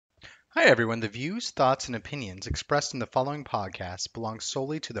Hi, everyone. The views, thoughts, and opinions expressed in the following podcast belong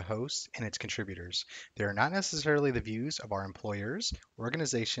solely to the host and its contributors. They are not necessarily the views of our employers,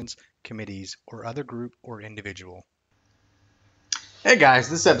 organizations, committees, or other group or individual. Hey guys,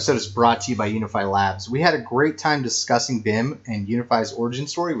 this episode is brought to you by Unify Labs. We had a great time discussing BIM and Unify's origin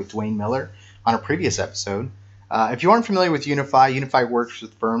story with Dwayne Miller on a previous episode. If you aren't familiar with Unify, Unify works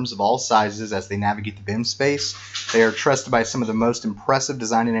with firms of all sizes as they navigate the BIM space. They are trusted by some of the most impressive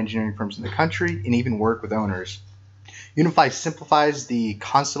design and engineering firms in the country and even work with owners. Unify simplifies the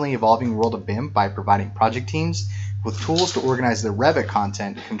constantly evolving world of BIM by providing project teams with tools to organize their Revit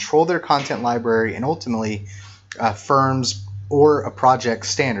content, control their content library, and ultimately firms or a project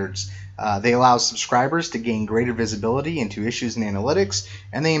standards. They allow subscribers to gain greater visibility into issues and analytics,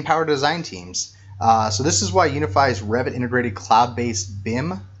 and they empower design teams. So this is why Unify's Revit integrated cloud-based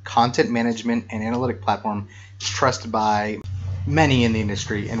BIM content management and analytic platform is trusted by many in the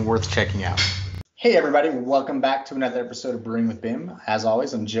industry and worth checking out. Hey everybody, welcome back to another episode of Brewing with BIM. As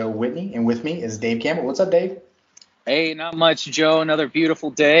always, I'm Joe Whitney, and with me is Dave Campbell. What's up, Dave? Hey, not much, Joe. Another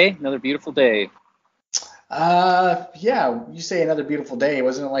beautiful day. Another beautiful day. Yeah, you say another beautiful day.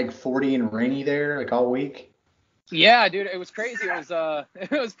 Wasn't it like 40 and rainy there, like all week? Yeah, dude, it was crazy. It was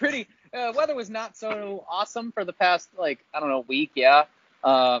it was pretty. Weather was not so awesome for the past week. Yeah.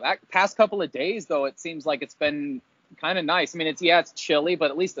 Past couple of days though, it seems like it's been kind of nice. I mean, it's chilly,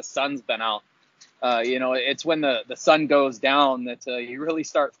 but at least the sun's been out. It's when the sun goes down that you really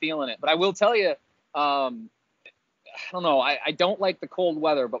start feeling it. But I will tell you, I don't know. I don't like the cold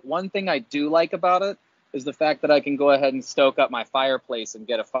weather, but one thing I do like about it is the fact that I can go ahead and stoke up my fireplace and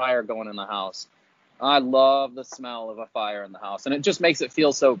get a fire going in the house. I love the smell of a fire in the house, and it just makes it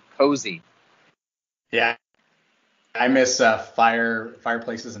feel so cozy. Yeah, I miss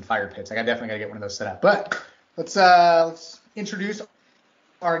fireplaces and fire pits. I definitely got to get one of those set up. But let's introduce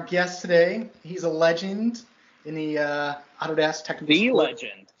our guest today. He's a legend in the Autodesk technical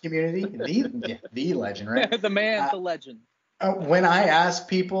legend community. The legend, right? The man, the legend. When I ask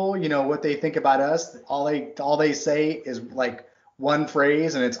people, what they think about us, all they say is like one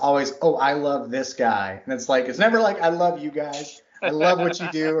phrase, and it's always, "Oh, I love this guy," and it's never like, "I love you guys, I love what you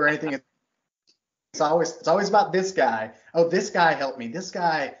do," or anything. It's always about this guy. Oh, this guy helped me. This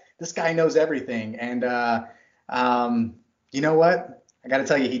guy knows everything, and you know what? I got to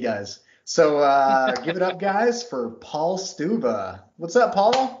tell you, he does. So give it up, guys, for Paul Stuva. What's up,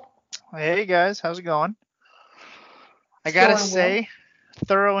 Paul? Hey guys, how's it going? I gotta say,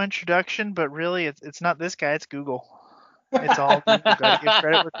 thorough introduction, but really, it's not this guy. It's Google. It's all Google. Gotta give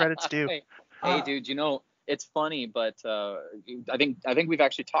credit where credit's due. Hey, dude, it's funny, but I think we've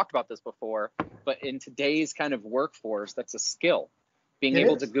actually talked about this before. But in today's kind of workforce, that's a skill. Being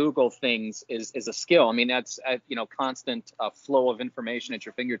able to Google things is a skill. I mean, that's constant flow of information at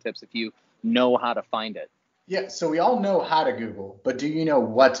your fingertips if you know how to find it. Yeah, so we all know how to Google, but do you know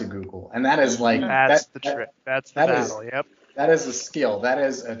what to Google? And that is like the trick. That's the battle. Yep. That is a skill. That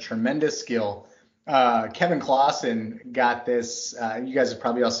is a tremendous skill. Kevin Clausen got this. You guys have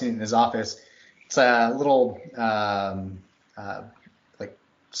probably all seen it in his office. It's a little like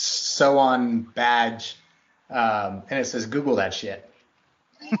sew-on badge, and it says "Google that shit."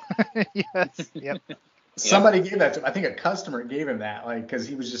 Yes. Yep. Somebody gave that to him. I think a customer gave him that, because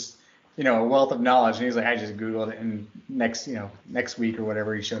he was just a wealth of knowledge, and he was like, I just Googled it, and next week or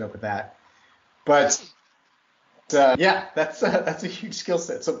whatever, he showed up with that. But yeah, that's a huge skill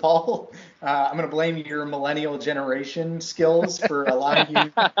set. So Paul, I'm going to blame your millennial generation skills for allowing you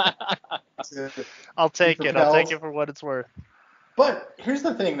to I'll take it. I'll take it for what it's worth. But here's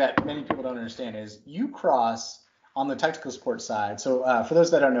the thing that many people don't understand is you cross on the technical support side. So for those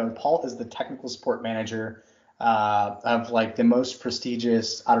that don't know, Paul is the technical support manager of like the most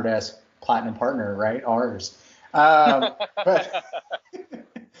prestigious Autodesk Platinum partner, right? Ours. But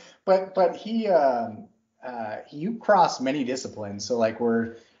he you cross many disciplines. So like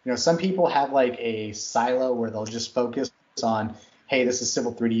some people have like a silo where they'll just focus on, hey, this is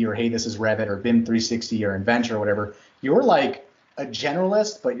Civil 3D, or hey, this is Revit or BIM 360 or Inventor or whatever. You're like a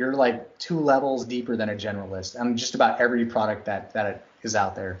generalist, but you're like 2 levels deeper than a generalist on just about every product that is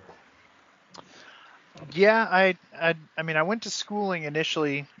out there. Yeah, I mean, I went to schooling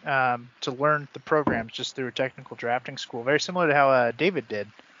initially to learn the programs just through a technical drafting school, very similar to how David did.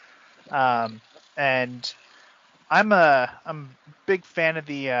 And I'm a big fan of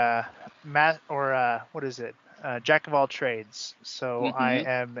the jack of all trades. So I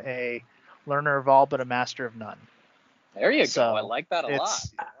am a learner of all, but a master of none. There you go. I like that a lot.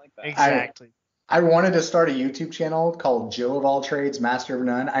 I like that. Exactly. I wanted to start a YouTube channel called Joe of All Trades, Master of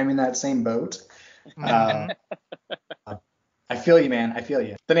None. I'm in that same boat. I I feel you, man. I feel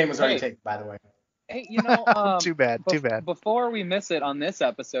you. The name was already Hey, taken, by the way. hey, Too bad. Too bad. before we miss it on this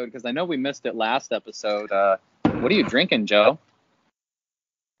episode, because I know we missed it last episode, what are you drinking, Joe?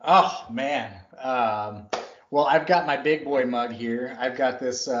 Oh man. Well, I've got my big boy mug here. I've got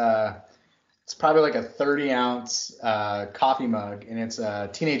this. It's probably like a 30-ounce coffee mug, and it's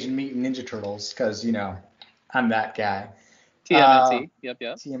Teenage Mutant Ninja Turtles because I'm that guy. TMNT. Yep.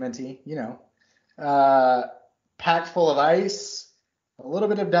 TMNT. Packed full of ice, a little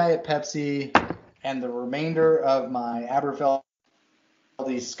bit of Diet Pepsi, and the remainder of my Aberfeldy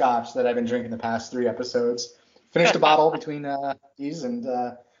Scotch that I've been drinking the past 3 episodes. Finished a bottle between these, and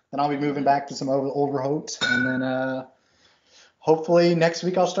then I'll be moving back to some Overholt, and then hopefully next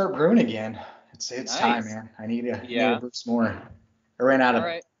week I'll start brewing again. It's Nice. time, man. I need to brew some more. I ran out All of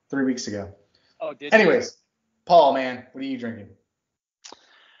right. 3 weeks ago. Oh, did Anyways, Paul, man, what are you drinking?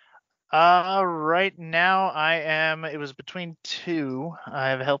 Right now it was between 2. I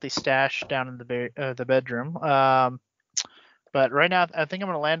have a healthy stash down in the bedroom. But right now I think I'm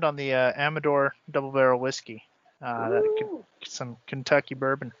going to land on the Amador Double Barrel Whiskey. Some Kentucky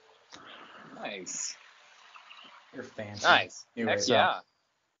bourbon. Nice. You're fancy. Nice. Anyways, Heck yeah.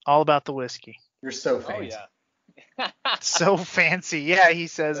 All about the whiskey. You're so fancy. Oh, yeah. So fancy. Yeah, he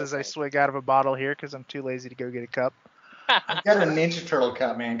says as I swig out of a bottle here because I'm too lazy to go get a cup. I've got a Ninja Turtle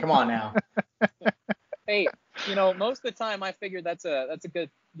cup, man. Come on now. Hey, most of the time I figure that's a good,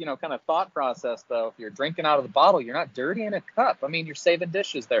 kind of thought process, though. If you're drinking out of the bottle, you're not dirtying a cup. I mean, you're saving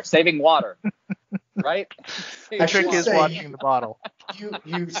dishes there, saving water, right? The trick is watching the bottle.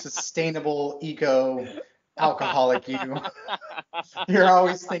 You sustainable eco alcoholic, you. You're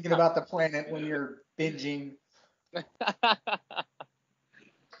always thinking about the planet when you're binging.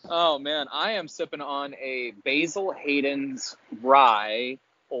 Oh, man. I am sipping on a Basil Hayden's Rye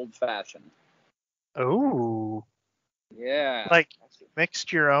Old Fashioned. Oh. Yeah. Like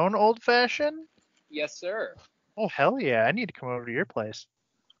mixed your own old fashioned? Yes, sir. Oh, hell yeah. I need to come over to your place.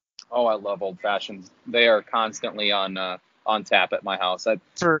 Oh, I love Old Fashions. They are constantly on tap at my house.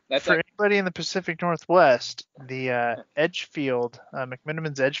 For anybody in the Pacific Northwest, the Edgefield,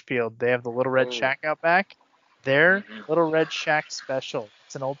 McMiniman's Edgefield, they have the Little Red Shack out back. Their Little Red Shack special.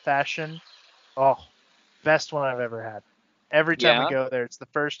 It's an old fashioned. Oh, best one I've ever had. Every time we go there, it's the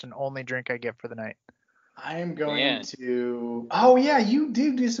first and only drink I get for the night. I am going to. Oh yeah, you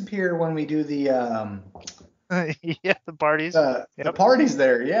do disappear when we do the. Yeah, the parties. The parties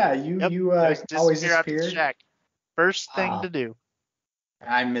there. Yeah, you always disappear. Shack. First thing to do.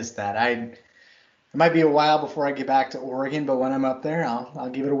 I missed that. It might be a while before I get back to Oregon, but when I'm up there, I'll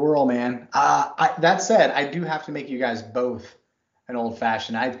give it a whirl, man. That said, I do have to make you guys both an old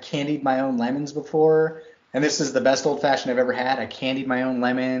fashioned. I've candied my own lemons before, and this is the best old fashioned I've ever had. I candied my own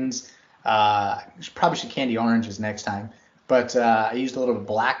lemons. Probably should candy oranges next time, but I used a little bit of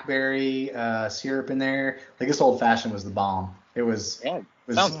blackberry syrup in there. Like this old fashioned was the bomb. It was sounds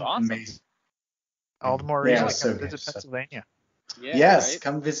awesome. Amazing. All the more reason to so come visit Pennsylvania. Yeah, yes, right?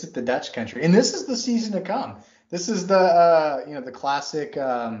 come visit the Dutch country. And this is the season to come. This is the the classic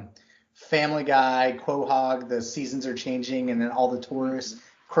Family Guy, Quahog, the seasons are changing and then all the tourists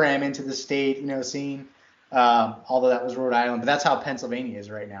cram into the state, scene. Although that was Rhode Island, but that's how Pennsylvania is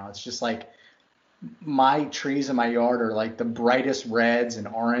right now. It's just like my trees in my yard are like the brightest reds and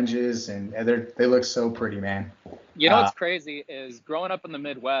oranges, and they look so pretty, man. What's crazy is growing up in the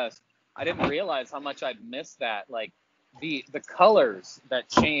Midwest, I didn't realize how much I'd missed that. Like the colors that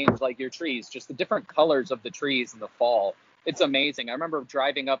change, like your trees, just the different colors of the trees in the fall. It's amazing. I remember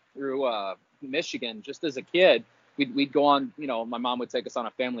driving up through Michigan just as a kid. We'd go on, my mom would take us on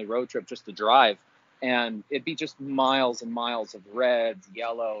a family road trip just to drive. And it'd be just miles and miles of reds,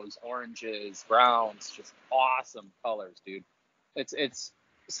 yellows, oranges, browns, just awesome colors, dude. It's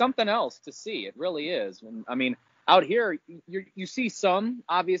something else to see. It really is. And, I mean, out here, you see some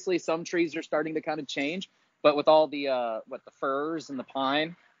trees are starting to kind of change, but with all the firs and the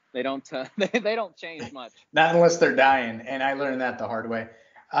pine, they don't they don't change much. Not unless they're dying, and I learned that the hard way.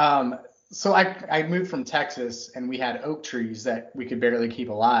 So I moved from Texas, and we had oak trees that we could barely keep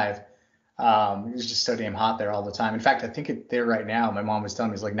alive. It was just so damn hot there all the time. In fact, I think there right now, my mom was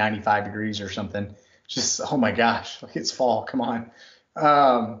telling me it's like 95 degrees or something. Just, oh my gosh, like it's fall. Come on.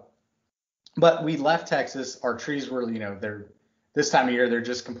 But we left Texas. Our trees were, they're this time of year, they're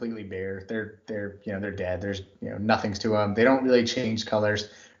just completely bare. They're dead. There's, nothing's to them. They don't really change colors.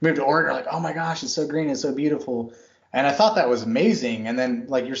 Moved to Oregon, like, oh my gosh, it's so green. It's so beautiful. And I thought that was amazing. And then,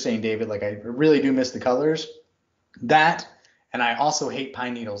 like you're saying, David, like I really do miss the colors. And I also hate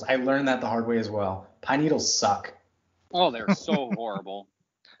pine needles. I learned that the hard way as well. Pine needles suck. Oh, they're so horrible.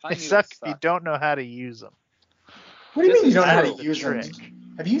 They suck if you don't know how to use them. What do you This mean you is don't know how true. to use them? Trick.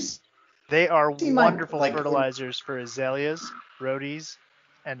 Have you They are seen my wonderful like fertilizers for azaleas, rhodies,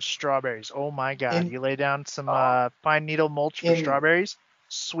 and strawberries. Oh my God! in You lay down some oh, pine needle mulch for in strawberries,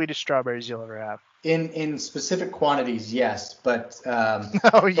 sweetest strawberries you'll ever have. in specific quantities, yes, but Oh so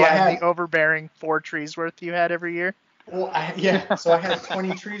I yeah, and the had overbearing 4 trees worth you had every year. well, yeah, so I had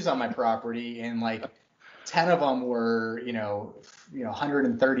 20 trees on my property, and like 10 of them were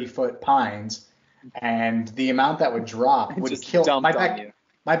 130-foot pines, and the amount that would drop It would just kill dumped on you.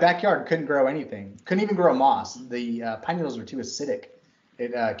 my backyard couldn't grow anything, couldn't even grow moss. The pine needles were too acidic.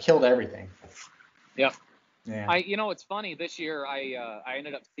 It killed everything. Yep. Yeah. It's funny. This year, I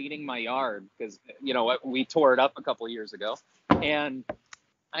ended up seeding my yard because we tore it up a couple of years ago, and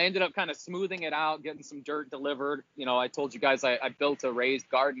I ended up kind of smoothing it out, getting some dirt delivered. I told you guys I built a raised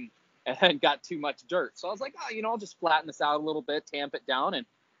garden and got too much dirt, so I was like, I'll just flatten this out a little bit, tamp it down,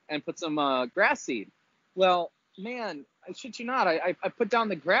 and put some grass seed. Well, man, I shit you not, I put down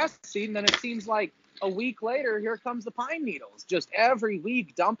the grass seed, and then it seems like a week later, here comes the pine needles, just every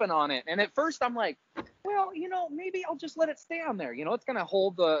week dumping on it. And at first I'm like, well, maybe I'll just let it stay on there. It's going to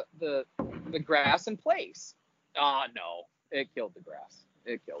hold the grass in place. Oh, no, it killed the grass.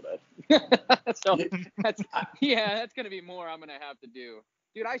 It killed it. So that's going to be more I'm going to have to do.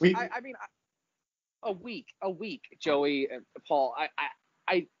 Dude, I mean, a week, Joey and Paul,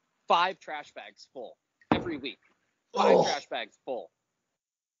 I 5 trash bags full every week. 5 trash bags full.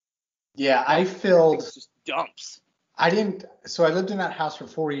 Yeah, I filled. It's just dumps. I didn't. So I lived in that house for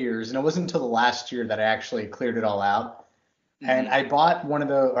 4 years, and it wasn't until the last year that I actually cleared it all out. Mm-hmm. And I bought one of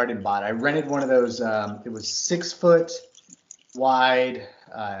those, or I didn't buy it. I rented one of those. It was 6 foot wide.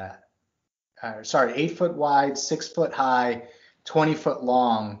 8 foot wide, 6 foot high, 20 foot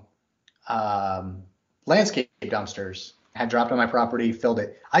long landscape dumpsters. I had dropped on my property, filled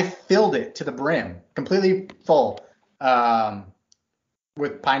it. I filled it to the brim, completely full.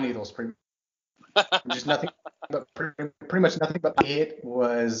 With pine needles, just nothing, but pretty much nothing but it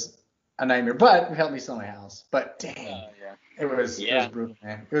was a nightmare. But it helped me sell my house. But dang, it was brutal,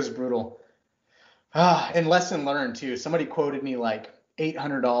 man. It was brutal. And lesson learned too. Somebody quoted me like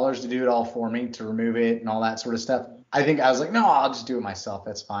 $800 to do it all for me, to remove it and all that sort of stuff. I think I was like, no, I'll just do it myself.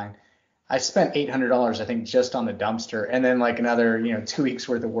 That's fine. I spent $800, I think, just on the dumpster, and then like another, 2 weeks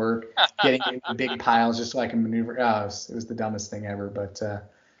worth of work getting it into big piles just so I can maneuver. Oh, it was the dumbest thing ever. But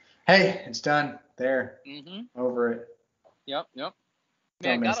hey, it's done. There, over it. Yep.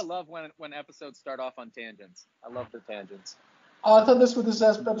 Man, gotta love when episodes start off on tangents. I love the tangents. Oh, I thought this what this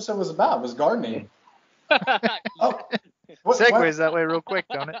episode was about. Was gardening. Segues that way real quick,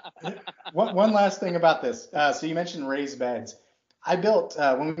 don't it? One last thing about this. So you mentioned raised beds. I built,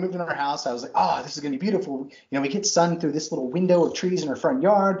 when we moved in our house, I was like, oh, this is going to be beautiful. We get sun through this little window of trees in our front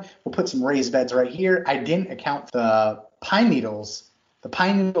yard. We'll put some raised beds right here. I didn't account the pine needles. The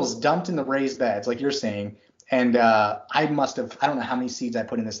pine needles dumped in the raised beds, like you're saying. And I don't know how many seeds I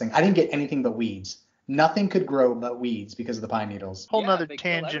put in this thing. I didn't get anything but weeds. Nothing could grow but weeds because of the pine needles. Whole nother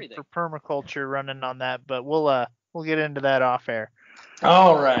tangent for permaculture running on that, but we'll get into that off air.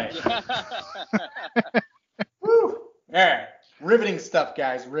 All right. Woo. All right. Riveting stuff,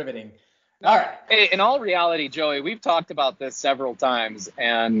 guys. Riveting. All right. Hey, in all reality, Joey, we've talked about this several times,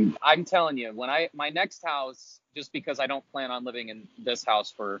 and I'm telling you, my next house, just because I don't plan on living in this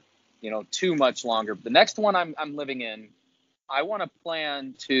house for, too much longer, but the next one I'm living in, I want to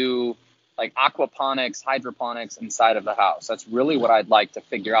plan to like aquaponics, hydroponics inside of the house. That's really what I'd like to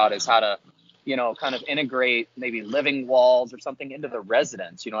figure out, is how to, kind of integrate maybe living walls or something into the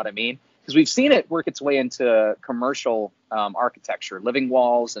residence. You know what I mean? Because we've seen it work its way into commercial architecture, living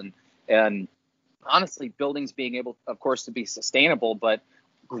walls, and honestly, buildings being able, of course, to be sustainable, but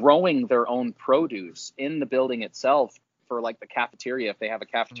growing their own produce in the building itself for like the cafeteria, if they have a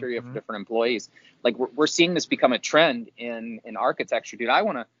cafeteria for different employees. Like we're seeing this become a trend in architecture, dude. I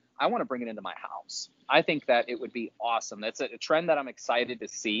want to bring it into my house. I think that it would be awesome. That's a trend that I'm excited to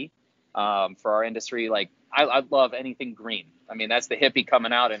see for our industry. Like I love anything green. I mean, that's the hippie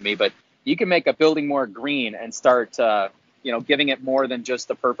coming out in me, but you can make a building more green and start, giving it more than just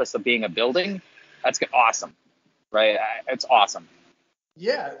the purpose of being a building. That's awesome, right? It's awesome.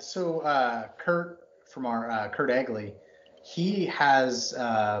 Yeah. So Kurt from our Kurt Egley, he has.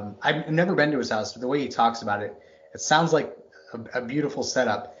 I've never been to his house, but the way he talks about it, it sounds like a beautiful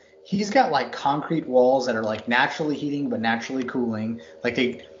setup. He's got like concrete walls that are like naturally heating but naturally cooling.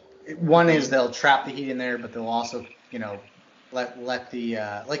 Like one is they'll trap the heat in there, but they'll also, let the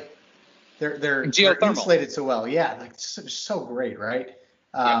they're insulated so well. Yeah, like so great, right?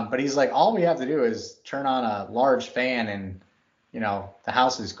 But he's like, all we have to do is turn on a large fan and, the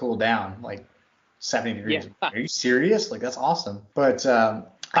house is cooled down. Like, 70 degrees. Yeah. Are you serious? Like, that's awesome. But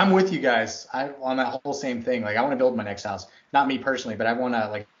I'm with you guys. On that whole same thing. Like, I want to build my next house. Not me personally, but I want to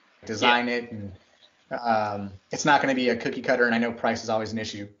like design it, and it's not going to be a cookie cutter. And I know price is always an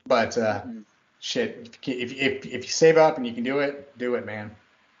issue, but shit, if you save up and you can do it, man.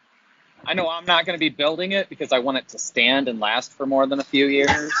 I know I'm not going to be building it because I want it to stand and last for more than a few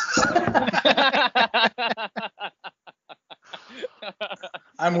years.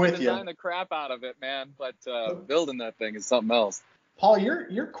 I'm with you. Design the crap out of it, man. But building that thing is something else. Paul,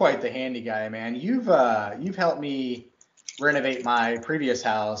 you're quite the handy guy, man. You've helped me renovate my previous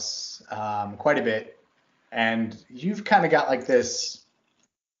house quite a bit, and you've kind of got like this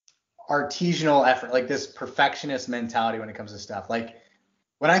artisanal effort, like this perfectionist mentality when it comes to stuff. Like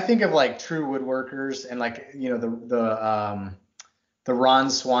when I think of like true woodworkers and like the Ron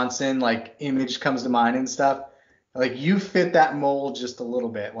Swanson like image comes to mind and stuff. Like you fit that mold just a little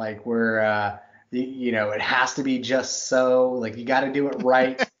bit, like where it has to be just so, like you got to do it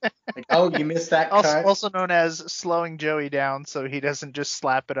right. Like, oh, you missed that cut. Also known as slowing Joey down so he doesn't just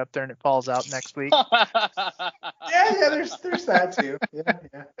slap it up there and it falls out next week. Yeah, there's that too. Yeah.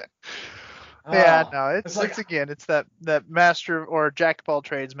 Yeah, no, it's that master or jack of all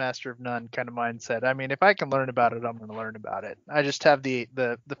trades, master of none kind of mindset. I mean, if I can learn about it, I'm going to learn about it. I just have the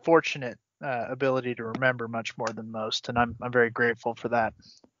fortunate ability to remember much more than most, and I'm very grateful for that.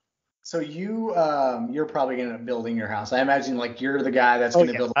 So you're probably going to end up building your house. I imagine like you're the guy that's going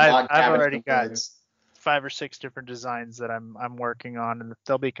to build a log cabin. I've already got 5 or 6 different designs that I'm working on, and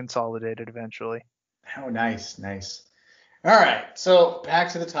they'll be consolidated eventually. Oh, nice. All right, so back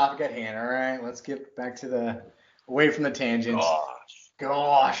to the topic at hand. All right, let's get back to away from the tangents.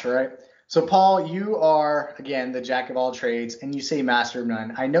 Gosh, right? So, Paul, you are, again, the jack of all trades, and you say master of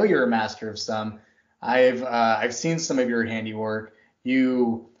none. I know you're a master of some. I've seen some of your handiwork.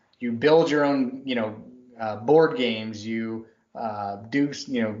 You build your own, board games. You do,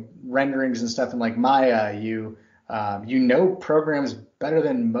 renderings and stuff in like Maya. You programs better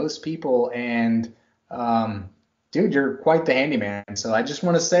than most people, and dude, you're quite the handyman. So I just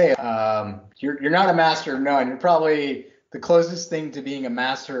want to say, you're not a master of none. You're probably the closest thing to being a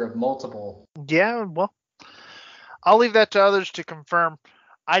master of multiple. Yeah, well, I'll leave that to others to confirm.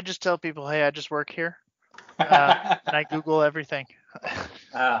 I just tell people, hey, I just work here, and I Google everything.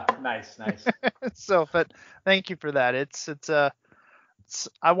 Nice. So, but thank you for that. It's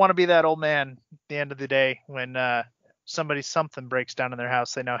I want to be that old man at the end of the day when something breaks down in their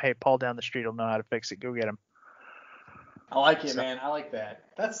house. They know, hey, Paul down the street will know how to fix it. Go get him. I like it, man. I like that.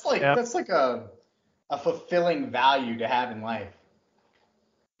 That's like a fulfilling value to have in life.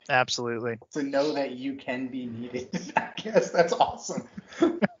 Absolutely. To know that you can be needed. I guess that's awesome.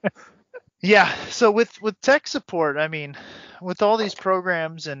 Yeah. So with tech support, I mean, with all these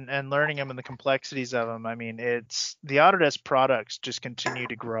programs and learning them and the complexities of them, I mean, it's the Autodesk products just continue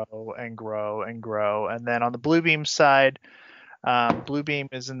to grow and grow and grow. And then on the Bluebeam side, Bluebeam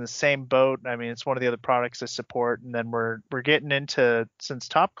is in the same boat. I mean, it's one of the other products I support. And then we're getting into, since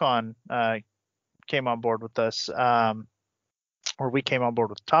TopCon came on board with us, or we came on board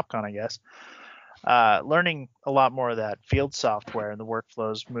with TopCon, I guess, learning a lot more of that field software and the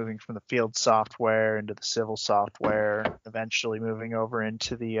workflows, moving from the field software into the civil software, eventually moving over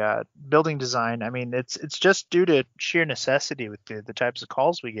into the building design. I mean, it's just due to sheer necessity with the types of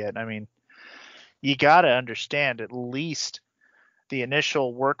calls we get. I mean, you got to understand at least the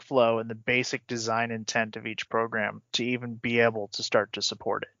initial workflow and the basic design intent of each program to even be able to start to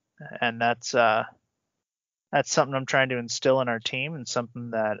support it. And that's something I'm trying to instill in our team, and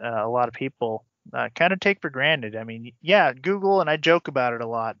something that a lot of people kind of take for granted. I mean, yeah, Google, and I joke about it a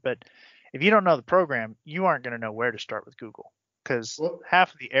lot, but if you don't know the program, you aren't going to know where to start with Google, because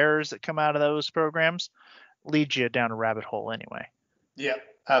half of the errors that come out of those programs lead you down a rabbit hole anyway. Yeah,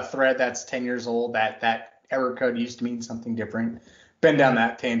 a thread that's 10 years old, that error code used to mean something different. Been down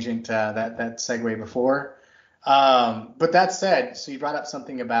that tangent, that segue before. But that said, so you brought up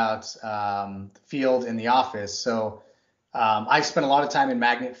something about the field in the office. So I spent a lot of time in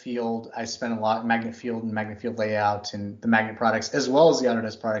Magnet Field. I spent a lot in Magnet Field and Magnet Field layout and the Magnet products, as well as the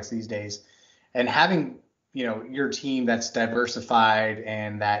Autodesk products these days. And having, your team that's diversified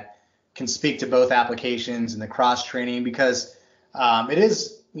and that can speak to both applications and the cross training, because it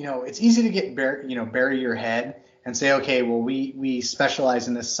is, it's easy to get bury your head and say, okay, well, we specialize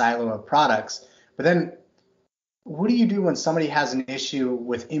in this silo of products, but then what do you do when somebody has an issue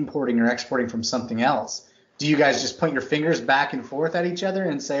with importing or exporting from something else? Do you guys just point your fingers back and forth at each other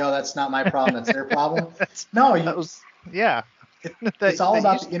and say, oh, that's not my problem, that's their problem? No, it's all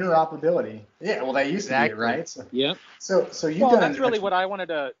about the interoperability. Yeah, well, they used to be it, right? So, yeah. So you've well, done that's really what I wanted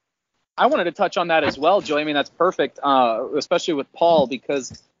I wanted to touch on that as well, Joey. I mean, that's perfect, especially with Paul,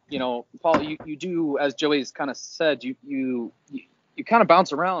 because, Paul, you do, as Joey's kind of said, you kind of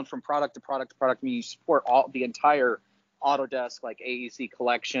bounce around from product to product to product. I mean, you support the entire Autodesk, like AEC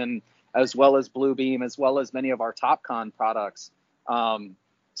collection, as well as Bluebeam, as well as many of our TopCon products.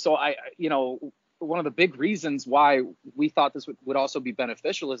 So one of the big reasons why we thought this would also be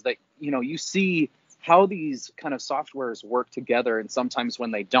beneficial is that, you see how these kind of softwares work together, and sometimes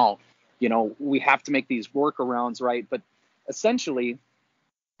when they don't, we have to make these workarounds, right? But essentially,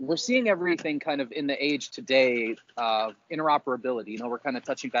 we're seeing everything kind of in the age today of interoperability. We're kind of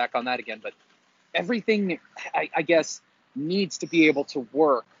touching back on that again, but everything, I guess, needs to be able to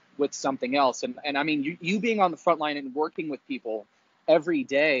work with something else. And I mean, you being on the front line and working with people every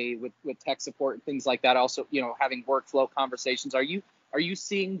day with tech support and things like that, also, having workflow conversations, are you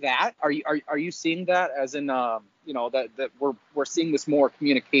seeing that? Are you seeing that as in, that we're seeing this more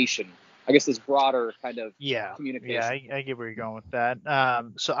communication? I guess this broader kind of communication. Yeah, I get where you're going with that.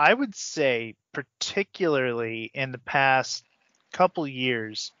 So I would say, particularly in the past couple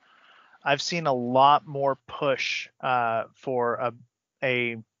years, I've seen a lot more push for I'm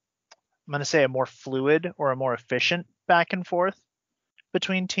going to say a more fluid or a more efficient back and forth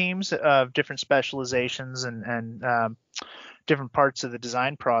between teams of different specializations and different parts of the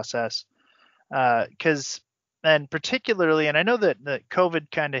design process. And particularly, and I know that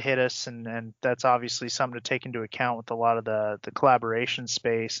COVID kind of hit us, and that's obviously something to take into account with a lot of the collaboration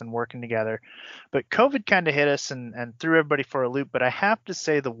space and working together. But COVID kind of hit us and threw everybody for a loop. But I have to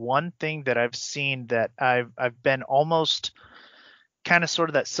say, the one thing that I've seen that I've been almost kind of sort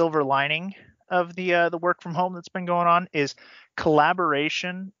of that silver lining of the work from home that's been going on is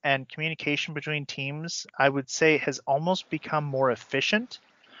collaboration and communication between teams. I would say has almost become more efficient.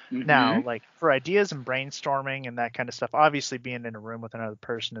 Mm-hmm. Now, like for ideas and brainstorming and that kind of stuff, obviously being in a room with another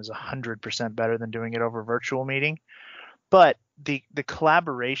person is 100% better than doing it over a virtual meeting. But the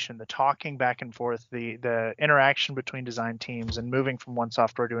collaboration, the talking back and forth, the interaction between design teams and moving from one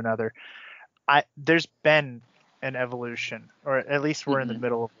software to another, there's been an evolution, or at least we're in the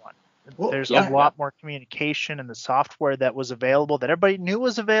middle of one. Well, there's a lot more communication in the software that was available, that everybody knew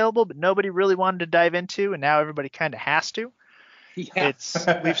was available, but nobody really wanted to dive into, and now everybody kind of has to. Yeah.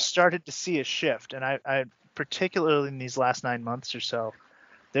 We've started to see a shift, and I particularly in these last 9 months or so,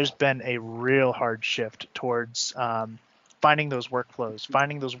 there's been a real hard shift towards finding those workflows,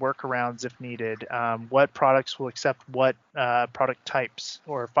 finding those workarounds if needed, what products will accept what product types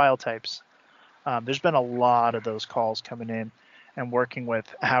or file types. There's been a lot of those calls coming in and working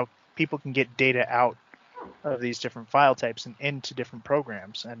with how people can get data out of these different file types and into different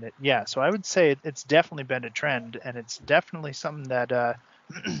programs. And so I would say it's definitely been a trend, and it's definitely something that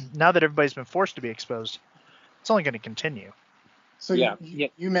now that everybody's been forced to be exposed, it's only going to continue. So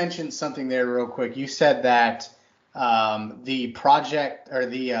you mentioned something there real quick. You said that the project or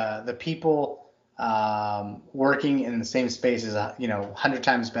the people working in the same space is 100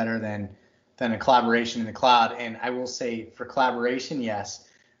 times better than a collaboration in the cloud. And I will say for collaboration, yes.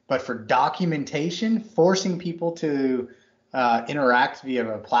 But for documentation, forcing people to interact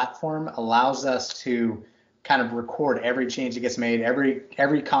via a platform allows us to kind of record every change that gets made,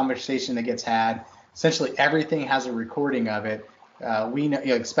 every conversation that gets had. Essentially, everything has a recording of it. We know,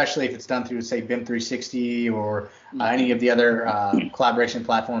 especially if it's done through, say, BIM 360 or any of the other collaboration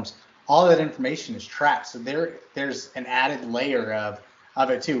platforms. All of that information is tracked. So there's an added layer of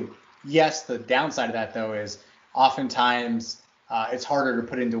it too. Yes, the downside of that though is oftentimes it's harder to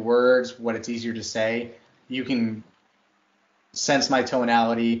put into words what it's easier to say. You can sense my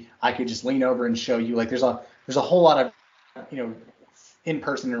tonality. I could just lean over and show you. Like there's a whole lot of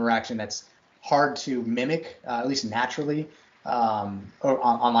in-person interaction that's hard to mimic, at least naturally, or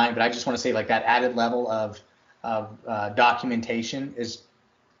online. But I just want to say like that added level of documentation is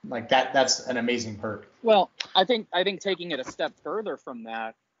like that's an amazing perk. Well, I think taking it a step further from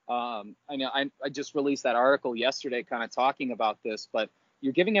that. I know I just released that article yesterday kind of talking about this, but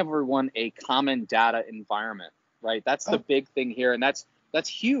you're giving everyone a common data environment, right? That's the big thing here, and that's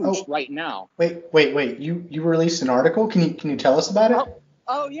huge right now. Wait. You released an article? Can you tell us about it?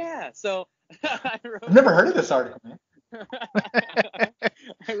 Oh yeah. So I've never heard of this article, man.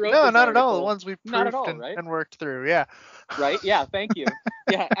 No, not at all. The ones we've proofed and worked through. Yeah. Right. Yeah. Thank you.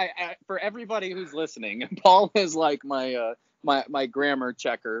 Yeah. I for everybody who's listening, Paul is like my grammar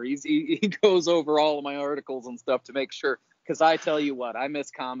checker. He goes over all of my articles and stuff to make sure, because I tell you what, I miss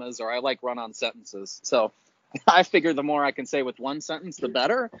commas or I like run-on sentences. So I figure the more I can say with one sentence, the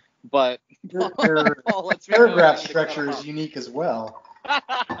better. But your paragraph structure is unique as well.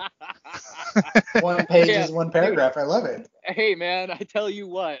 One page Yeah, is one dude. paragraph. I love it. Hey man, I tell you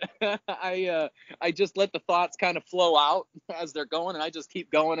what, I just let the thoughts kind of flow out as they're going, and I just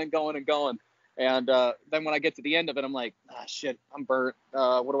keep going and going and going. And then when I get to the end of it, I'm like, ah, shit, I'm burnt.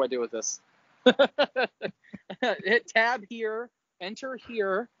 What do I do with this? Hit tab here, enter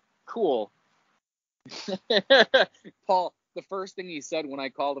here. Cool. Paul, the first thing he said when I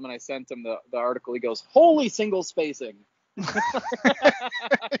called him and I sent him the article, he goes, "Holy single spacing." I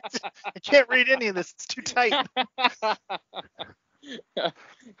can't read any of this. It's too tight.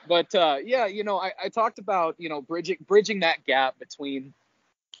 But yeah, I talked about, bridging that gap between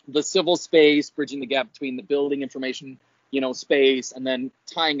the civil space, bridging the gap between the building information, space, and then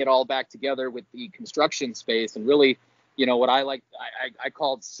tying it all back together with the construction space. And really, what I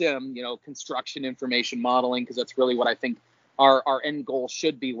called CIM, construction information modeling, because that's really what I think our end goal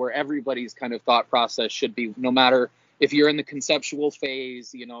should be, where everybody's kind of thought process should be, no matter if you're in the conceptual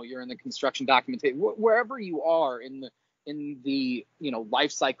phase, you're in the construction documentation, wherever you are in the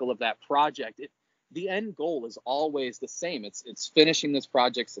life cycle of that project, the end goal is always the same. It's finishing this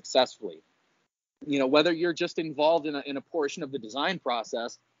project successfully. Whether you're just involved in a portion of the design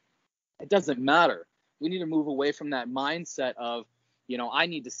process, it doesn't matter. We need to move away from that mindset of, I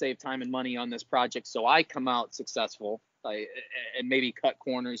need to save time and money on this project so I come out successful, and maybe cut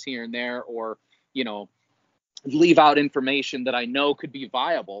corners here and there, or, leave out information that I know could be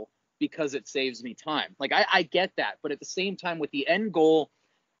viable because it saves me time. Like I get that, but at the same time, with the end goal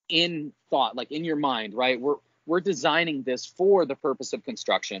in thought, like in your mind, right? We're designing this for the purpose of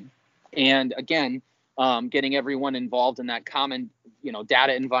construction, and again, getting everyone involved in that common,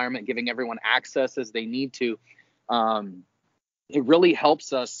 data environment, giving everyone access as they need to. It really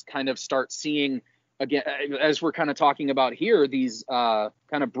helps us kind of start seeing, again, as we're kind of talking about here, these kind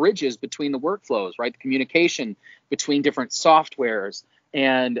of bridges between the workflows, right? The communication between different softwares,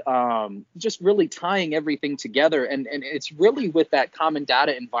 and just really tying everything together. And it's really with that common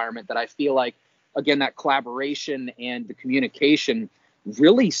data environment that I feel like, again, that collaboration and the communication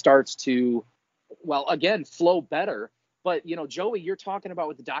really starts to, well, again, flow better. But, Joey, you're talking about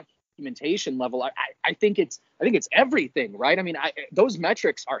with the documentation level, I think it's everything, right? I mean, those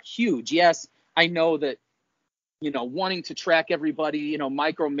metrics are huge. Yes, I know that, wanting to track everybody,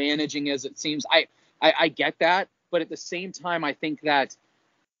 micromanaging as it seems, I get that. But at the same time, I think that,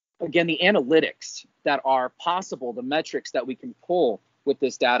 again, the analytics that are possible, the metrics that we can pull with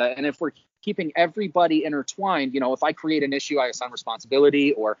this data, and if we're keeping everybody intertwined, if I create an issue, I assign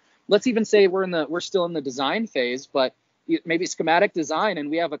responsibility, or let's even say we're still in the design phase, but maybe schematic design, and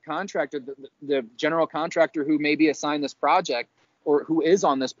we have a contractor, the general contractor who may be assigned this project, or who is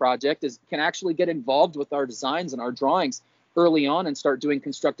on this project, can actually get involved with our designs and our drawings early on and start doing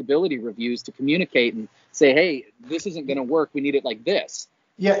constructability reviews to communicate and say, hey, this isn't going to work. We need it like this.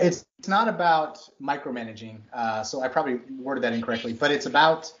 Yeah, it's not about micromanaging. So I probably worded that incorrectly, but it's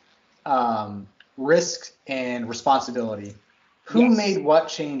about risk and responsibility. Who made what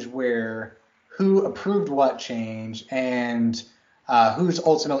change where, who approved what change, and who's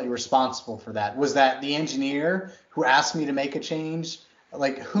ultimately responsible for that? Was that the engineer who asked me to make a change?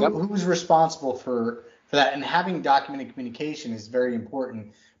 Like who's responsible for that? And having documented communication is very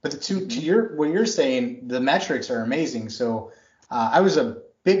important. But to what you're saying, the metrics are amazing. So I was a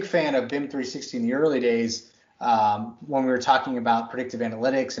big fan of BIM 360 in the early days when we were talking about predictive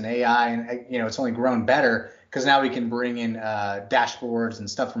analytics and AI, and it's only grown better because now we can bring in dashboards and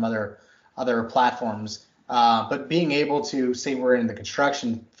stuff from other platforms. But being able to say we're in the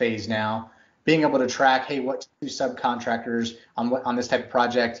construction phase now, being able to track, hey, what two subcontractors on this type of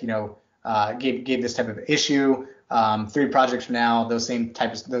project, gave this type of issue. 3 projects from now, those same two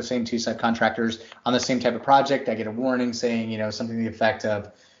subcontractors on the same type of project, I get a warning saying, something to the effect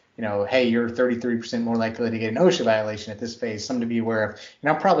of, hey, you're 33% more likely to get an OSHA violation at this phase, something to be aware of.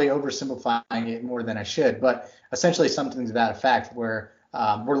 And I'm probably oversimplifying it more than I should, but essentially something to that effect where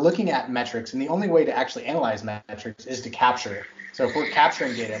we're looking at metrics, and the only way to actually analyze metrics is to capture it. So if we're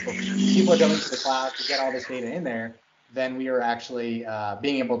capturing data, if people are going to the cloud to get all this data in there, then we are actually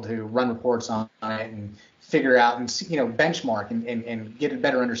being able to run reports on it and figure out and benchmark and get a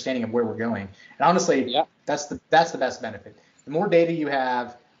better understanding of where we're going. And honestly, that's the best benefit. The more data you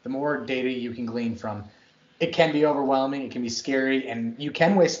have, the more data you can glean from. It can be overwhelming, it can be scary, and you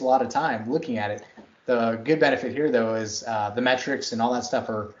can waste a lot of time looking at it. The good benefit here, though, is the metrics and all that stuff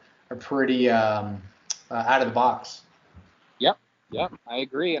are pretty out of the box. Yep, I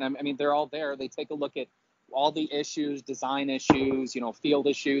agree. And I mean, they're all there. They take a look at all the issues, design issues, field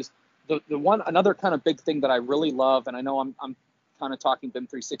issues. Another kind of big thing that I really love, and I know I'm kind of talking BIM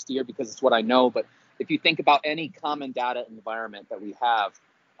 360 here because it's what I know, but if you think about any common data environment that we have,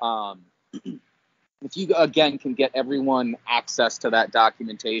 if you again can get everyone access to that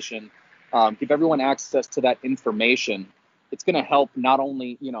documentation, give everyone access to that information, it's going to help not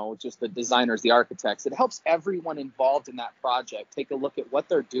only, just the designers, the architects, it helps everyone involved in that project take a look at what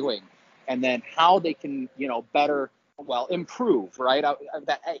they're doing and then how they can, better, improve, right?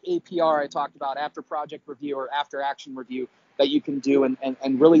 That APR I talked about, after project review or after action review, that you can do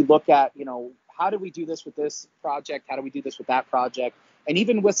and really look at, how do we do this with this project? How do we do this with that project? And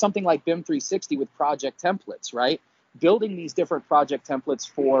even with something like BIM 360 with project templates, right? Building these different project templates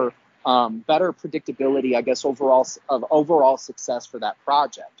for better predictability, I guess, overall success for that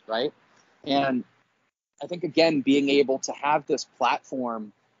project, right? And I think, again, being able to have this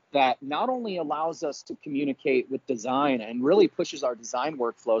platform that not only allows us to communicate with design and really pushes our design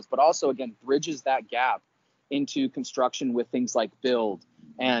workflows, but also, again, bridges that gap into construction with things like build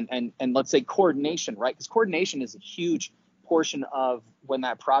and let's say coordination, right? Because coordination is a huge portion of when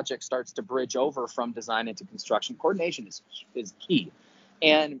that project starts to bridge over from design into construction. Coordination is key.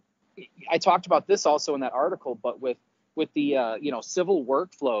 And I talked about this also in that article, but with the civil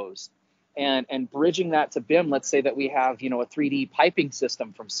workflows and bridging that to BIM, let's say that we have a 3D piping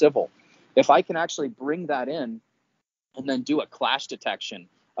system from civil. If I can actually bring that in and then do a clash detection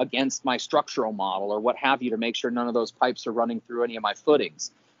against my structural model or what have you to make sure none of those pipes are running through any of my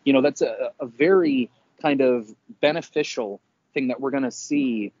footings, that's a very kind of beneficial thing that we're going to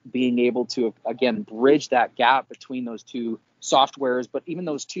see, being able to, again, bridge that gap between those two softwares, but even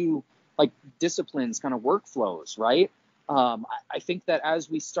those two like disciplines, kind of workflows, right? I think that as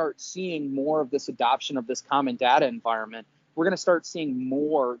we start seeing more of this adoption of this common data environment, we're going to start seeing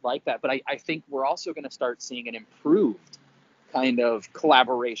more like that. But I think we're also going to start seeing an improved kind of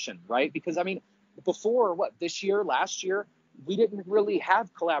collaboration, right? Because before last year, we didn't really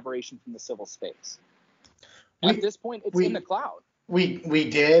have collaboration from the civil space. At this point, it's in the cloud. We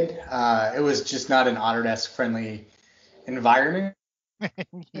did. It was just not an Autodesk friendly environment.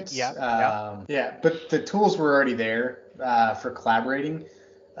 Yeah, but the tools were already there for collaborating.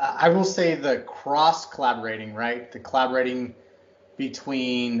 I will say the cross collaborating, right? The collaborating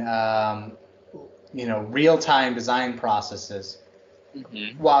between real-time design processes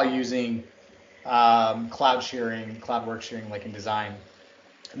while using cloud sharing, cloud work sharing, like in design.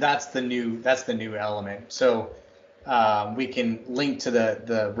 That's the new element. So we can link to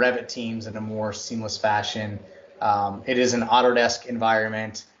the Revit teams in a more seamless fashion. It is an Autodesk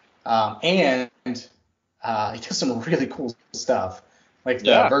environment, and it does some really cool stuff, like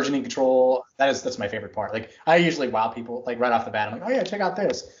the versioning control. That's my favorite part. Like, I usually wow people like right off the bat. I'm like, oh yeah, check out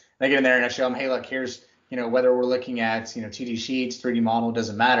this. And I get in there and I show them, hey, look, here's whether we're looking at 2D sheets, 3D model,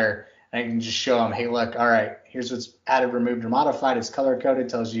 doesn't matter. And I can just show them, hey, look, all right, here's what's added, removed, or modified. It's color coded,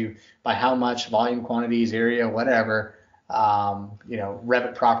 tells you by how much, volume, quantities, area, whatever.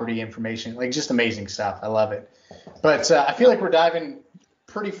 Revit property information, like just amazing stuff. I love it. But I feel like we're diving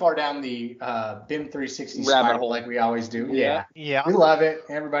pretty far down the BIM 360 spiral, like we always do. Yeah. We love it.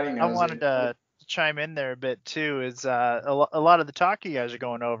 Everybody knows it. I wanted to chime in there a bit too. Is a lot of the talk you guys are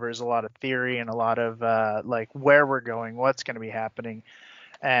going over is a lot of theory and a lot of like where we're going, what's going to be happening,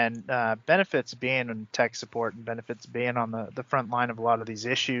 and benefits being in tech support and benefits being on the front line of a lot of these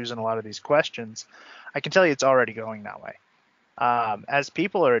issues and a lot of these questions. I can tell you it's already going that way. As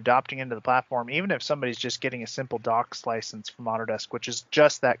people are adopting into the platform, even if somebody's just getting a simple docs license from Autodesk, which is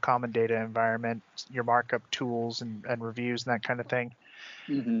just that common data environment, your markup tools and reviews and that kind of thing,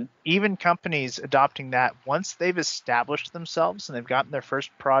 even companies adopting that, once they've established themselves and they've gotten their first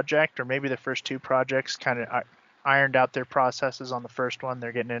project or maybe their first two projects kind of ironed out their processes on the first one,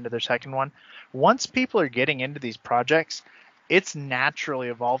 they're getting into their second one. Once people are getting into these projects, it's naturally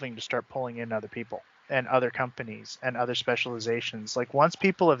evolving to start pulling in other people and other companies and other specializations. Like once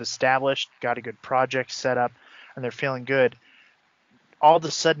people have established, got a good project set up, and they're feeling good, all of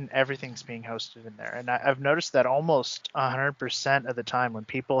a sudden everything's being hosted in there. And I've noticed that almost 100% of the time when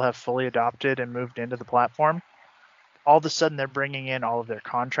people have fully adopted and moved into the platform, all of a sudden they're bringing in all of their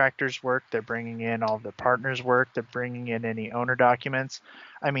contractors' work, they're bringing in all of their partners' work, they're bringing in any owner documents.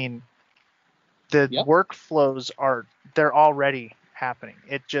 I mean, the workflows they're already happening.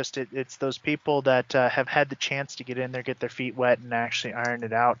 It's those people that have had the chance to get in there, get their feet wet, and actually iron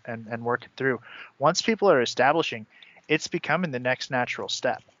it out and work it through. Once people are establishing, it's becoming the next natural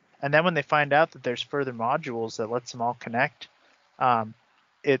step. And then when they find out that there's further modules that lets them all connect,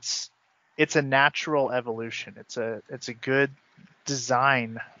 it's a natural evolution. It's a good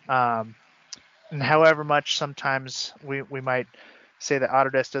design. And however much sometimes we might say that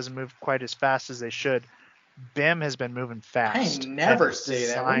Autodesk doesn't move quite as fast as they should, BIM has been moving fast. I never say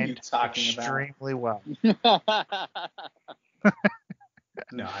that. What are you talking extremely about? Well.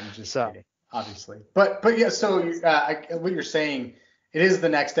 No, I'm just So. kidding, obviously. But yeah, so what you're saying, it is the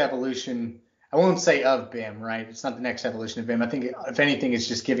next evolution. I won't say of BIM, right? It's not the next evolution of BIM. I think, if anything, it's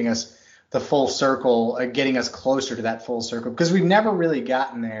just giving us the full circle, getting us closer to that full circle, because we've never really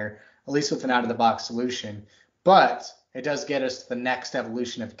gotten there, at least with an out-of-the-box solution. But it does get us to the next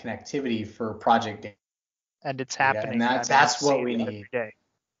evolution of connectivity for project data. And it's happening. And that's what we need. Every day.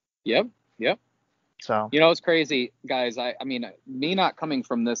 Yep. So. It's crazy, guys. I mean, me not coming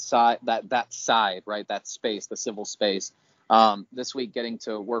from this side, that side, right? That space, the civil space. This week, getting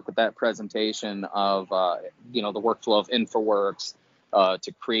to work with that presentation of, the workflow of InfraWorks,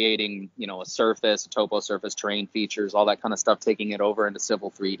 to creating, a surface, a topo surface, terrain features, all that kind of stuff, taking it over into Civil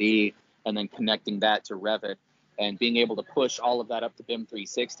 3D, and then connecting that to Revit, and being able to push all of that up to BIM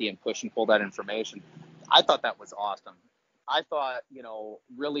 360 and push and pull that information. I thought that was awesome. I thought,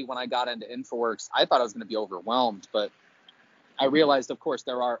 really when I got into InfraWorks, I thought I was going to be overwhelmed, but I realized, of course,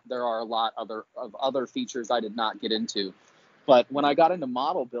 there are a lot of other features I did not get into. But when I got into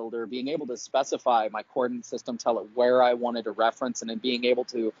Model Builder, being able to specify my coordinate system, tell it where I wanted to reference, and then being able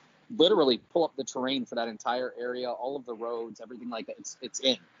to literally pull up the terrain for that entire area, all of the roads, everything like that, it's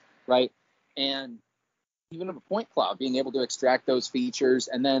in, right? And even of a point cloud, being able to extract those features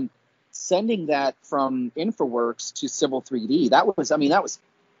and then sending that from InfraWorks to Civil 3D, that was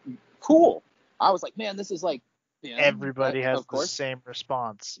cool. I was like, man, this is like, everybody has the same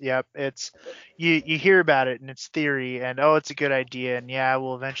response. Yep. It's you hear about it and it's theory and it's a good idea and yeah,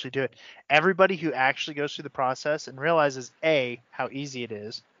 we'll eventually do it. Everybody who actually goes through the process and realizes A, how easy it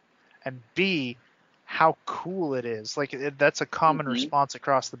is, and B, how cool it is. Like that's a common response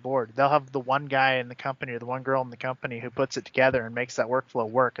across the board. They'll have the one guy in the company or the one girl in the company who puts it together and makes that workflow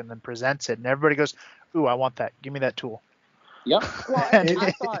work and then presents it, and everybody goes, "Ooh, I want that. Give me that tool." Yep. Well,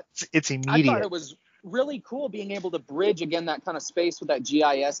 I thought it's immediate. I thought it was really cool being able to bridge again that kind of space with that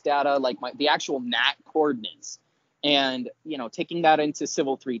GIS data, like the actual NAT coordinates, and taking that into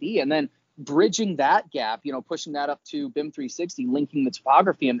Civil 3D and then bridging that gap, pushing that up to BIM 360, linking the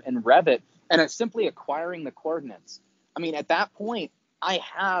topography and Revit, and it's simply acquiring the coordinates. I mean, at that point, I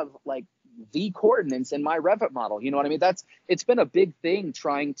have like the coordinates in my Revit model. You know what I mean? It's been a big thing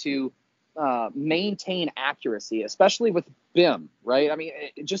trying to maintain accuracy, especially with BIM, right? I mean,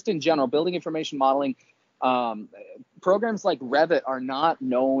 just in general, building information modeling, programs like Revit are not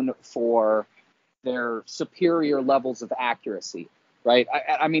known for their superior levels of accuracy, right?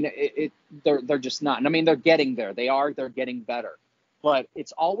 I mean, they're just not. And I mean, they're getting there. They're getting better. But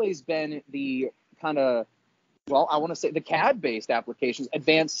it's always been the kind of, I want to say the CAD-based applications,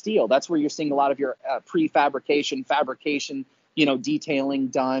 advanced steel. That's where you're seeing a lot of your prefabrication, fabrication, detailing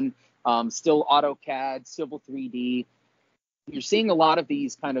done. Still AutoCAD, Civil 3D. You're seeing a lot of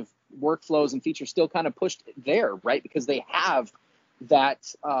these kind of workflows and features still kind of pushed there, right? Because they have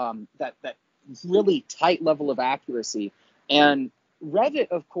that really tight level of accuracy. And Revit,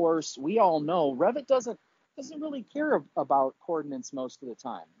 of course, we all know Revit doesn't really care about coordinates most of the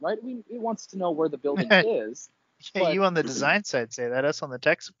time, right? It wants to know where the building is. Yeah, you on the design side say that. Us on the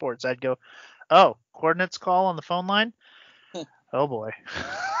tech support side go, oh, coordinates call on the phone line? Oh, boy.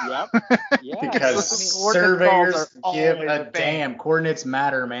 Yep. Yeah. Because surveyors give a damn. Coordinates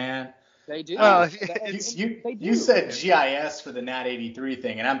matter, man. They do. You said GIS for the NAT 83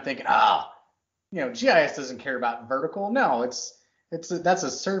 thing, and I'm thinking, GIS doesn't care about vertical. No, that's a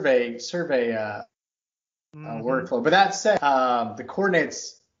survey workflow. But that said, the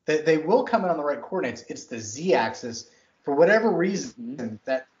coordinates, they will come in on the right coordinates. It's the Z-axis for whatever reason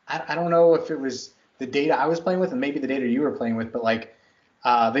that I don't know if it was the data I was playing with and maybe the data you were playing with, but like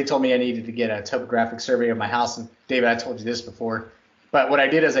they told me I needed to get a topographic survey of my house. And David, I told you this before, but what I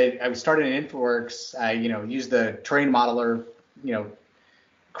did is I started in InfraWorks. I used the terrain modeler,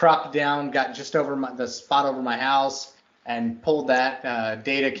 cropped it down, got just over the spot over my house, and pulled that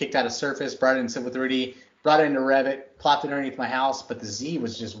data, kicked out a surface, brought it in Civil 3D, brought it into Revit, plopped it underneath my house, but the Z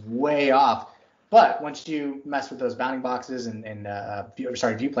was just way off. But once you mess with those bounding boxes and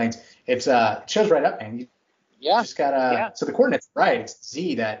view planes, it shows right up, man. You just gotta. So the coordinates, right? It's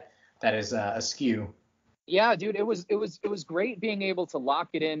Z that is askew. Yeah, dude, it was great being able to lock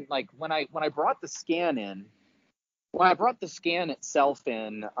it in. Like when I brought the scan in, when I brought the scan itself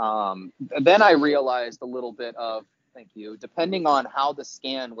in, then I realized a little bit of, thank you, depending on how the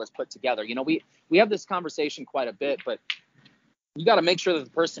scan was put together. We have this conversation quite a bit, but you got to make sure that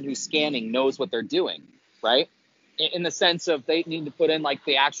the person who's scanning knows what they're doing, right? In the sense of they need to put in like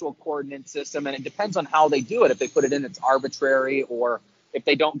the actual coordinate system, and it depends on how they do it. If they put it in, it's arbitrary, or if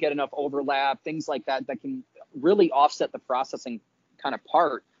they don't get enough overlap, things like that can really offset the processing kind of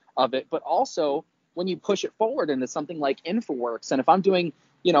part of it. But also when you push it forward into something like InfoWorks, and if I'm doing,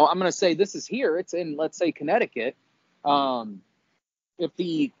 I'm going to say this is here, it's in, let's say, Connecticut. If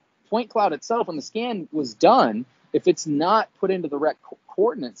the point cloud itself, when the scan was done, if it's not put into the correct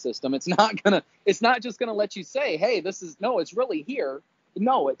coordinate system, it's not just gonna let you say, hey, it's really here.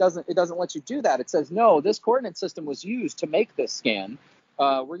 No, it doesn't let you do that. It says, no, this coordinate system was used to make this scan.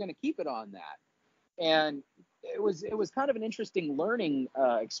 We're gonna keep it on that. And it was kind of an interesting learning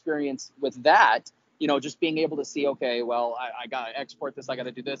experience with that. Just being able to see, okay, well, I gotta export this, I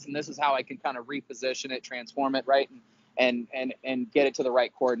gotta do this, and this is how I can kind of reposition it, transform it, right, and get it to the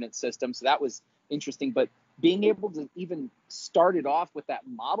right coordinate system. So that was interesting. But being able to even start it off with that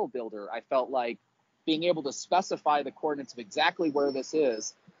model builder, I felt like being able to specify the coordinates of exactly where this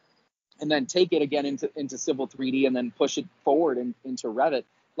is, and then take it again into Civil 3D and then push it forward into Revit.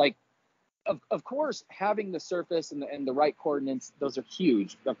 Like, of course, having the surface and the right coordinates, those are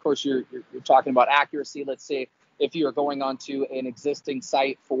huge. Of course, you're talking about accuracy. Let's say if you're going onto an existing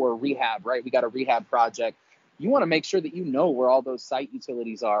site for rehab, right? We got a rehab project. You want to make sure that you know where all those site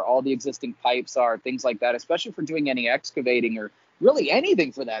utilities are, all the existing pipes are, things like that, especially if we're doing any excavating or really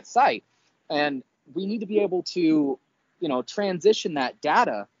anything for that site. And we need to be able to, transition that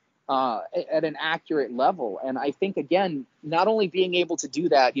data at an accurate level. And I think, again, not only being able to do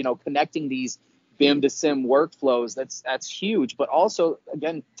that, connecting these BIM to SIM workflows, that's huge, but also,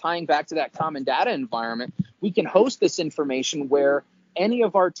 again, tying back to that common data environment, we can host this information where any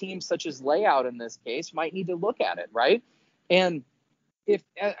of our teams, such as layout in this case, might need to look at it, right? And if,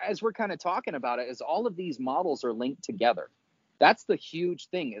 as we're kind of talking about it, as all of these models are linked together, that's the huge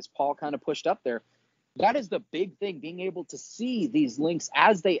thing, as Paul kind of pushed up there. That is the big thing, being able to see these links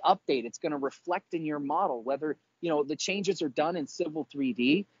as they update. It's going to reflect in your model, whether, the changes are done in Civil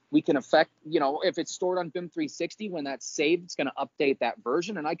 3D. We can affect, if it's stored on BIM 360, when that's saved, it's going to update that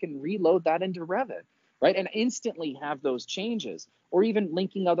version, and I can reload that into Revit, right? And instantly have those changes, or even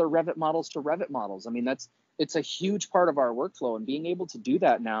linking other Revit models to Revit models. I mean, it's a huge part of our workflow, and being able to do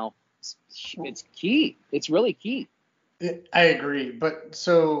that now, it's key. It's really key. I agree. But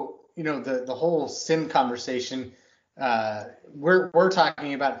so, the whole sim conversation, we're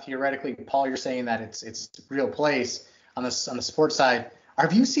talking about theoretically. Paul, you're saying that it's real place on the support side.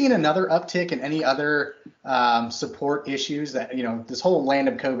 Have you seen another uptick in any other support issues that, this whole land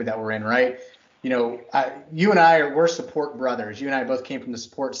of COVID that we're in, right? You and we're support brothers. You and I both came from the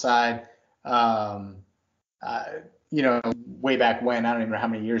support side, way back when. I don't even know how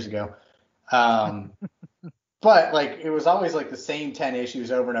many years ago. But like, it was always like the same 10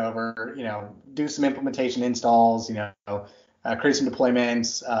 issues over and over, do some implementation installs, create some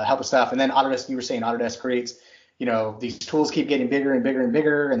deployments, help with stuff. And then Autodesk, you were saying Autodesk creates, these tools keep getting bigger and bigger and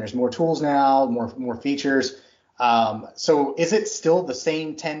bigger, and there's more tools now, more features. So is it still the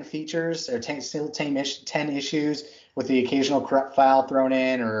same 10 features or 10 issues with the occasional corrupt file thrown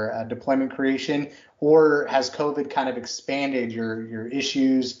in or deployment creation, or has COVID kind of expanded your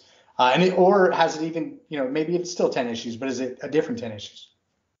issues? Or has it even, maybe it's still 10 issues, but is it a different 10 issues?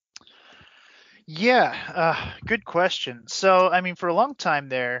 Yeah, good question. So, I mean, for a long time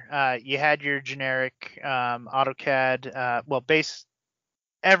there, you had your generic AutoCAD,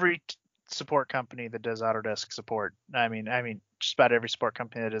 every support company that does Autodesk support. I mean, just about every support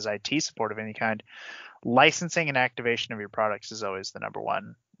company that does IT support of any kind. Licensing and activation of your products is always the number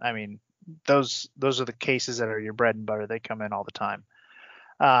one. I mean, those are the cases that are your bread and butter. They come in all the time.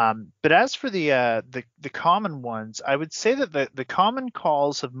 But as for the common ones, I would say that the common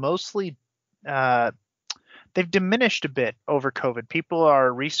calls have mostly they've diminished a bit over COVID. People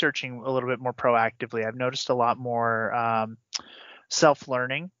are researching a little bit more proactively. I've noticed a lot more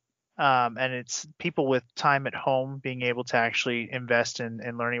self-learning, and it's people with time at home being able to actually invest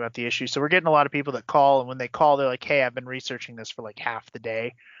in learning about the issue. So we're getting a lot of people that call, and when they call, they're like, "Hey, I've been researching this for like half the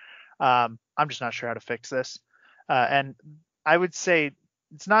day. I'm just not sure how to fix this." And I would say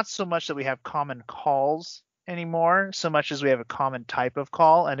it's not so much that we have common calls anymore, so much as we have a common type of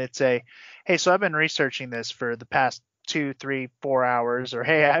call, and it's hey, so I've been researching this for the past 2, 3, 4 hours, or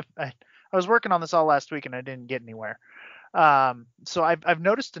hey, I was working on this all last week and I didn't get anywhere. So I've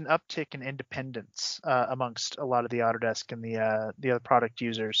noticed an uptick in independence amongst a lot of the Autodesk and the other product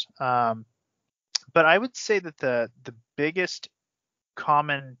users. But I would say that the biggest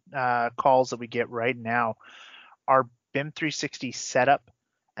common calls that we get right now are BIM 360 setup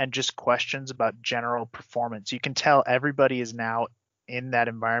and just questions about general performance. You can tell everybody is now in that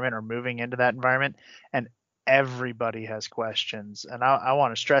environment or moving into that environment, and everybody has questions. And I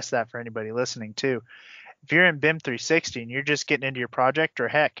want to stress that for anybody listening too. If you're in BIM 360 and you're just getting into your project, or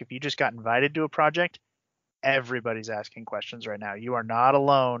heck, if you just got invited to a project, everybody's asking questions right now. You are not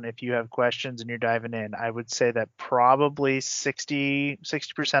alone if you have questions and you're diving in. I would say that probably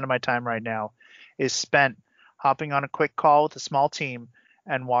 60% of my time right now is spent hopping on a quick call with a small team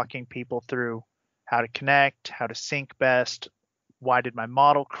and walking people through how to connect, how to sync best, why did my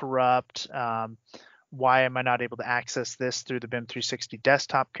model corrupt, why am I not able to access this through the BIM 360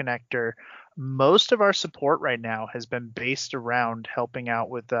 desktop connector. Most of our support right now has been based around helping out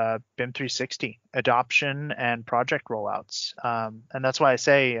with BIM 360 adoption and project rollouts. And that's why I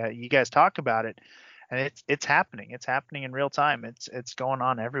say you guys talk about it, and it's happening. It's happening in real time. It's going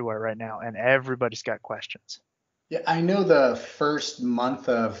on everywhere right now, and everybody's got questions. Yeah, I know the first month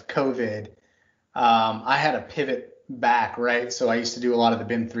of COVID, I had to pivot back, right? So I used to do a lot of the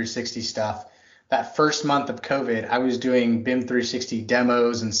BIM 360 stuff. That first month of COVID, I was doing BIM 360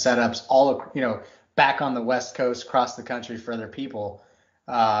 demos and setups all, back on the West Coast, across the country for other people,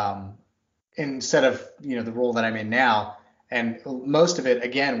 instead of, the role that I'm in now. And most of it,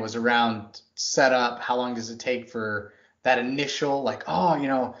 again, was around setup. How long does it take for that initial, like,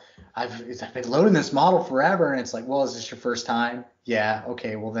 I've been loading this model forever. And it's like, well, is this your first time? Yeah.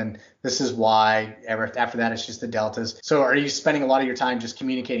 Okay. Well, then this is why. After that, it's just the deltas. So are you spending a lot of your time just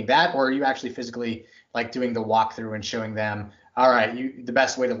communicating that, or are you actually physically like doing the walkthrough and showing them, all right, the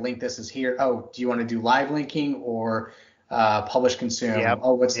best way to link this is here. Oh, do you want to do live linking or publish consume? Yep.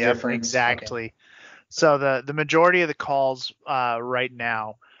 Oh, what's the Yep, difference? exactly. Okay. So the majority of the calls right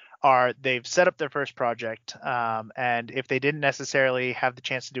now are they've set up their first project, and if they didn't necessarily have the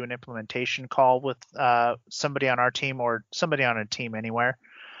chance to do an implementation call with somebody on our team or somebody on a team anywhere,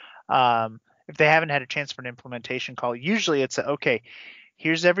 if they haven't had a chance for an implementation call, usually it's okay,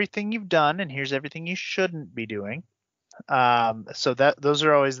 here's everything you've done and here's everything you shouldn't be doing. So those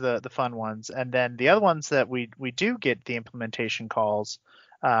are always the fun ones. And then the other ones that we do get the implementation calls,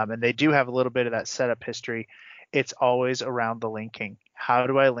 and they do have a little bit of that setup history. It's always around the linking. How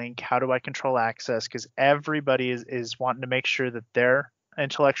do I link? How do I control access? Because everybody is wanting to make sure that their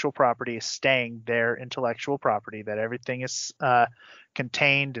intellectual property is staying their intellectual property, that everything is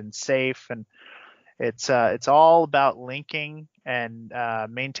contained and safe. And it's all about linking and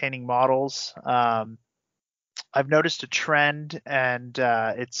maintaining models. I've noticed a trend, and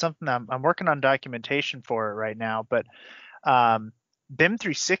it's something I'm working on documentation for it right now, but BIM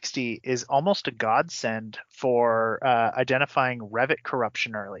 360 is almost a godsend for identifying Revit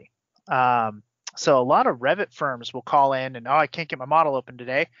corruption early. So a lot of Revit firms will call in and, I can't get my model open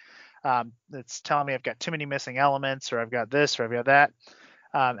today. It's telling me I've got too many missing elements, or I've got this, or I've got that.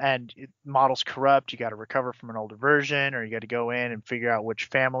 Model's corrupt. You got to recover from an older version, or you got to go in and figure out which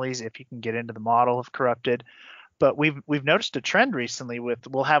families, if you can get into the model, have corrupted. But we've noticed a trend recently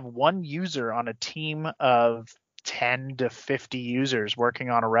we'll have one user on a team of 10 to 50 users working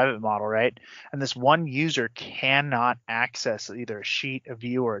on a Revit model, right? And this one user cannot access either a sheet, a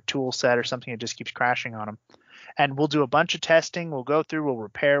view, or a tool set or something. It just keeps crashing on them. And we'll do a bunch of testing. We'll go through, we'll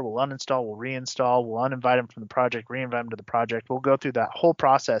repair, we'll uninstall, we'll reinstall, we'll uninvite them from the project, reinvite them to the project. We'll go through that whole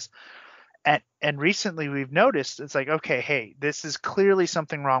process. And recently we've noticed it's like, okay, hey, this is clearly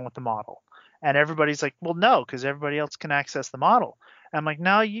something wrong with the model. And everybody's like, well, no, because everybody else can access the model. And I'm like,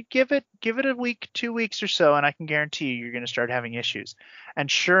 no, you give it a week, 2 weeks or so, and I can guarantee you're going to start having issues. And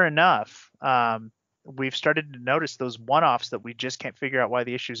sure enough, we've started to notice those one-offs that we just can't figure out why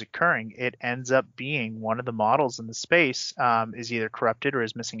the issue is occurring. It ends up being one of the models in the space is either corrupted or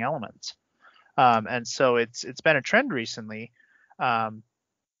is missing elements. And so it's been a trend recently.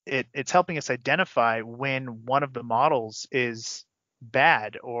 It's helping us identify when one of the models is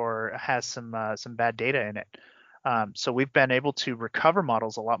bad or has some bad data in it. So we've been able to recover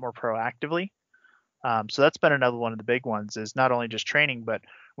models a lot more proactively. So that's been another one of the big ones, is not only just training, but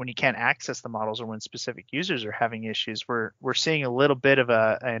when you can't access the models or when specific users are having issues, we're seeing a little bit of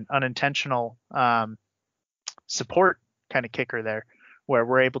an unintentional support kind of kicker there, where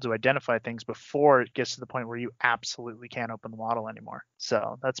we're able to identify things before it gets to the point where you absolutely can't open the model anymore.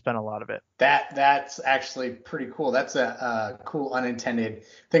 So that's been a lot of it. That's actually pretty cool. That's a cool unintended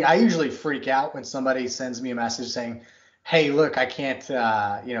thing. I usually freak out when somebody sends me a message saying, hey, look, I can't,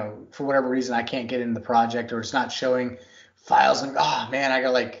 for whatever reason, I can't get into the project, or it's not showing files. And, oh, man, I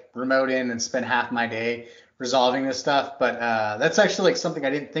got like remote in and spend half my day resolving this stuff. But that's actually like something I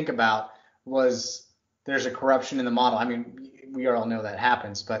didn't think about, was there's a corruption in the model. I mean, we all know that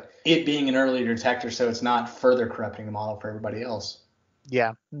happens, but it being an early detector, so it's not further corrupting the model for everybody else.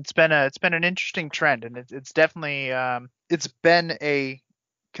 Yeah, it's been an interesting trend, and it's definitely it's been a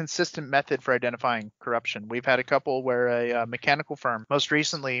consistent method for identifying corruption. We've had a couple where a mechanical firm most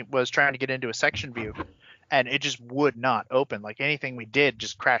recently was trying to get into a section view, and it just would not open. Like anything we did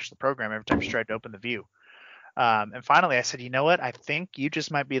just crashed the program every time you tried to open the view. And finally, I said, you know what? I think you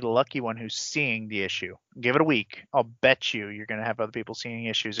just might be the lucky one who's seeing the issue. Give it a week. I'll bet you're going to have other people seeing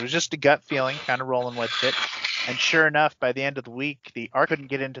issues. It was just a gut feeling, kind of rolling with it. And sure enough, by the end of the week, the ARC couldn't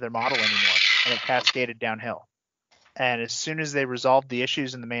get into their model anymore, and it cascaded downhill. And as soon as they resolved the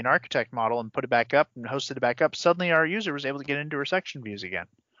issues in the main architect model and put it back up and hosted it back up, suddenly our user was able to get into her section views again.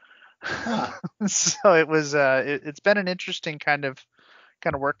 Huh. So it was it's been an interesting kind of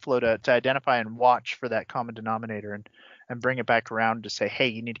workflow to identify and watch for that common denominator and bring it back around to say, hey,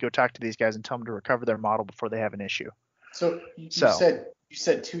 you need to go talk to these guys and tell them to recover their model before they have an issue. So you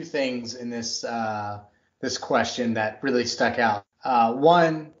said two things in this this question that really stuck out.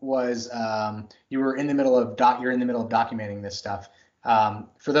 One was you're in the middle of documenting this stuff.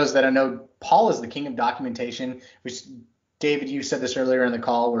 For those that don't know, Paul is the king of documentation. Which David, you said this earlier in the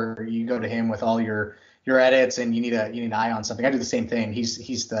call where you go to him with all your edits and you need an eye on something. I do the same thing.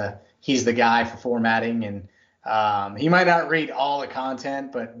 He's the guy for formatting, and he might not read all the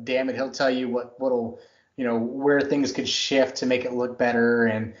content, but damn it, he'll tell you what'll where things could shift to make it look better,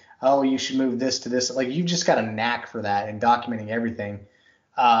 and oh, you should move this to this. Like, you've just got a knack for that and documenting everything.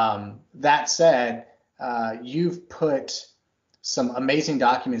 That said, you've put some amazing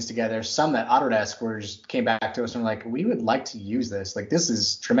documents together, some that Autodesk came back to us and were like, we would like to use this. Like, this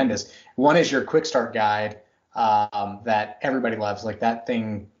is tremendous. One is your quick start guide that everybody loves. Like, that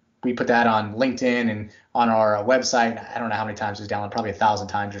thing, we put that on LinkedIn and on our website. I don't know how many times it's downloaded, probably 1,000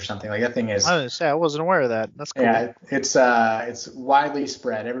 times or something. Like, that thing is. I was gonna say, I wasn't aware of that. That's cool. Yeah, it's widely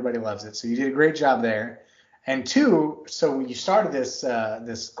spread. Everybody loves it. So you did a great job there. And two, so when you started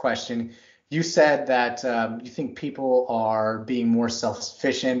this question, you said that you think people are being more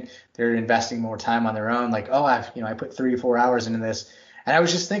self-sufficient. They're investing more time on their own. Like, oh, I put 3 or 4 hours into this. And I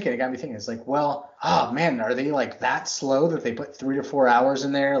was just thinking, it got me thinking, it's like, well, oh man, are they like that slow that they put 3 to 4 hours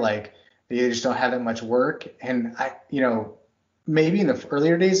in there? Like, they just don't have that much work. And maybe in the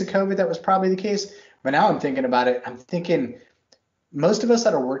earlier days of COVID, that was probably the case. But now I'm thinking about it. I'm thinking most of us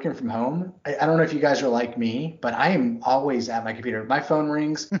that are working from home, I don't know if you guys are like me, but I am always at my computer. My phone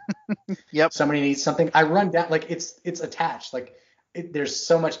rings. Yep. Somebody needs something. I run down, like it's attached. Like there's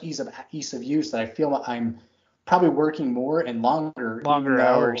so much ease of use that I feel I'm probably working more and longer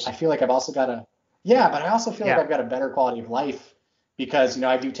hours. I feel like I've also got but I also feel like I've got a better quality of life because,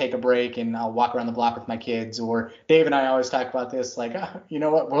 I do take a break and I'll walk around the block with my kids, or Dave and I always talk about this, like, you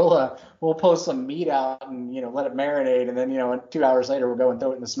know what, we'll post some meat out and, let it marinate. And then, 2 hours later, we'll go and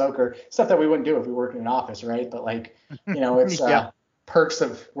throw it in the smoker, stuff that we wouldn't do if we worked in an office. Right. But like, it's perks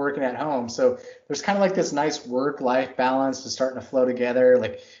of working at home. So there's kind of like this nice work-life balance is starting to flow together.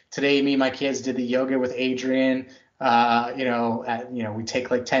 Like today, me and my kids did the yoga with Adrian. We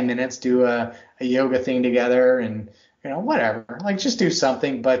take like 10 minutes, do a yoga thing together, and whatever, like just do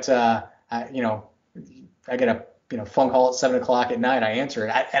something. But I get a phone call at 7:00 at night. I answer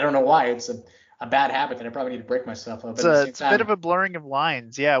it. I don't know why. It's a bad habit that I probably need to break myself of. But it's a bit of a blurring of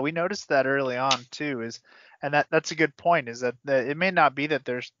lines. Yeah, we noticed that early on too. And that's a good point. Is that it may not be that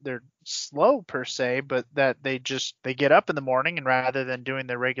they're slow per se, but that they get up in the morning, and rather than doing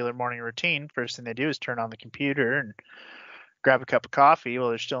their regular morning routine, first thing they do is turn on the computer and grab a cup of coffee while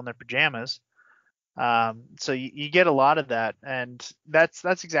they're still in their pajamas. So you get a lot of that, and that's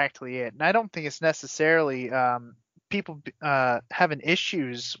exactly it. And I don't think it's necessarily people having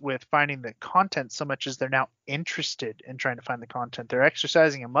issues with finding the content so much as they're now interested in trying to find the content. They're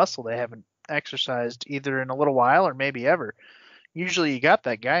exercising a muscle they haven't exercised either in a little while or maybe ever. Usually you got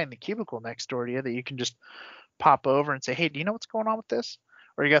that guy in the cubicle next door to you that you can just pop over and say, hey, do you know what's going on with this?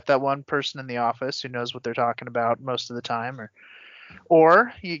 Or you got that one person in the office who knows what they're talking about most of the time,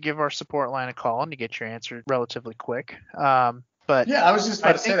 or you give our support line a call and you get your answer relatively quick. But yeah, I was just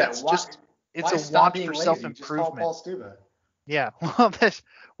about to say that. It's a want for self-improvement. Just call Paul Stuva. Yeah, well,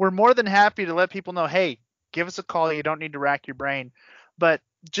 we're more than happy to let people know, hey, give us a call. You don't need to rack your brain. But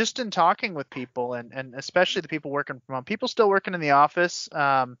just in talking with people, and especially the people working from home, people still working in the office,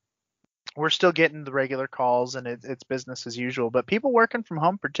 we're still getting the regular calls, and it's business as usual. But people working from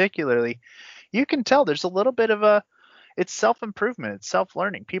home particularly, you can tell there's a little bit of it's self-improvement. It's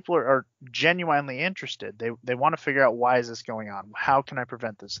self-learning. People are genuinely interested. They want to figure out, why is this going on? How can I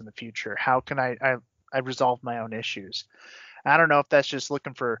prevent this in the future? How can I resolve my own issues? I don't know if that's just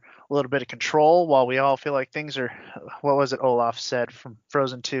looking for a little bit of control while we all feel like things are, what was it Olaf said from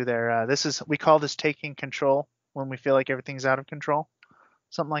Frozen 2 there? We call this taking control when we feel like everything's out of control.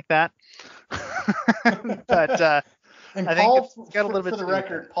 Something like that. But and I Paul, think it's got a little bit for the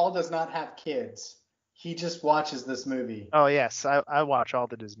record, Paul does not have kids. He just watches this movie. Oh, yes. I watch all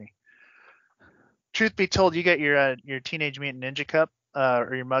the Disney. Truth be told, you got your Teenage Mutant Ninja Cup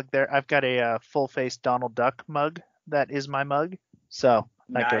or your mug there, I've got a full face Donald Duck mug that is my mug. So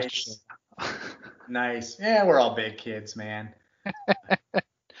that goes to show. Nice. Yeah, we're all big kids, man.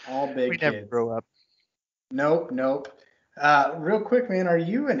 All big We kids. never grow up. Nope. Real quick, man, are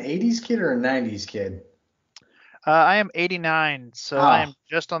you an 80s kid or a 90s kid? I am 89, so I am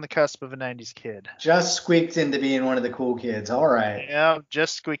just on the cusp of a 90s kid. Just squeaked into being one of the cool kids. All right. Yeah,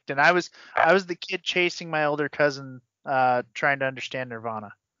 just squeaked in. I was the kid chasing my older cousin, trying to understand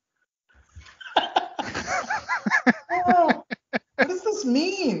Nirvana. Oh, what does this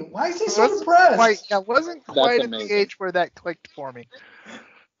mean? Why is he so depressed? Wasn't quite at the age where that clicked for me.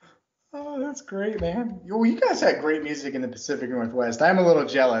 Oh, that's great, man. Well, you guys had great music in the Pacific Northwest. I'm a little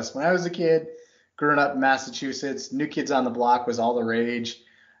jealous. When I was a kid, growing up in Massachusetts, New Kids on the Block was all the rage.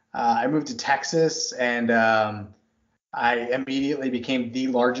 I moved to Texas, and I immediately became the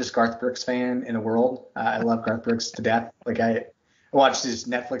largest Garth Brooks fan in the world. I love Garth Brooks to death. Like, I watched his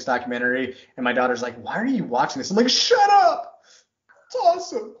Netflix documentary, and my daughter's like, "Why are you watching this?" I'm like, "Shut up! It's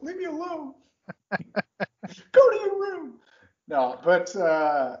awesome. Leave me alone. Go to your room." No, but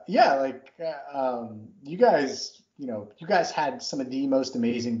yeah, like you guys had some of the most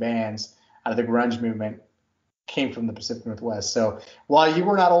amazing bands out of the grunge movement came from the Pacific Northwest. So while you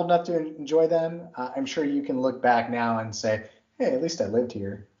were not old enough to enjoy them, I'm sure you can look back now and say, "Hey, at least I lived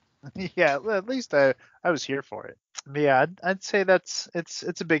here." Yeah, at least I was here for it. But yeah, I'd say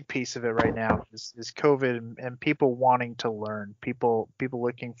it's a big piece of it right now is COVID and people wanting to learn, people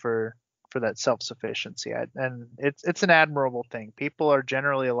looking for that self-sufficiency. And it's an admirable thing. People are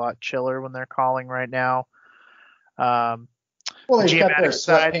generally a lot chiller when they're calling right now. Well, they've got their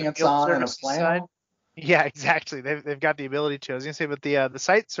sweatpants on and a flannel. Yeah, exactly. They've got the ability to. I was gonna say, but the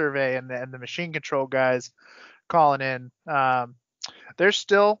site survey and the machine control guys calling in, there's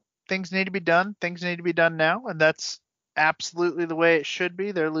still things need to be done. Things need to be done now, and that's absolutely the way it should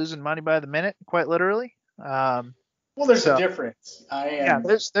be. They're losing money by the minute, quite literally. Well, there's a difference.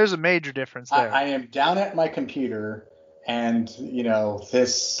 There's a major difference there. I am down at my computer, and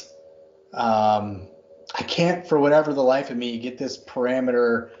this. I can't, for whatever the life of me, get this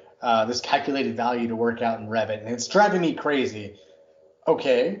parameter, this calculated value to work out in Revit, and it's driving me crazy.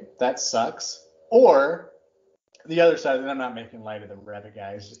 Okay, that sucks. Or the other side, and I'm not making light of the Revit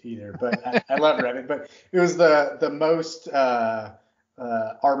guys either, but I love Revit, but it was the most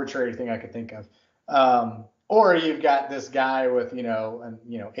arbitrary thing I could think of. Or you've got this guy with an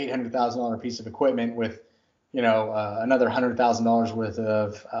 $800,000 piece of equipment with another $100,000 worth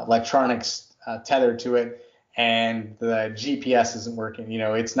of electronics tethered to it, and the GPS isn't working.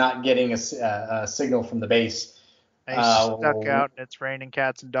 It's not getting a signal from the base. And he's stuck out, and it's raining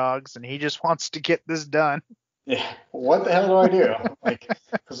cats and dogs, and he just wants to get this done. Yeah, what the hell do I do?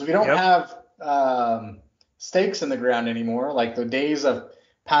 Because we don't have stakes in the ground anymore. Like the days of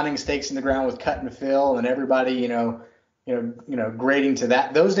pounding stakes in the ground with cut and fill, and everybody, grading to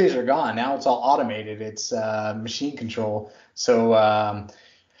that. Those days are gone. Now it's all automated. It's machine control. So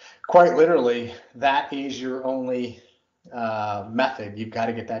quite literally, that is your only method. You've got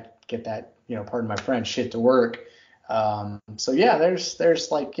to get that, pardon my French, shit to work. So yeah,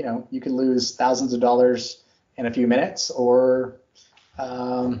 there's like, you could lose thousands of dollars in a few minutes, or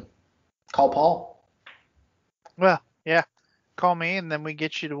call Paul. Well, yeah, call me, and then we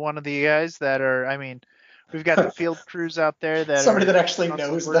get you to one of the guys that are. I mean, we've got the field crews out there that somebody that actually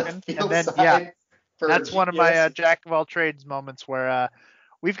knows the field and then, side. That's one of my jack of all trades moments where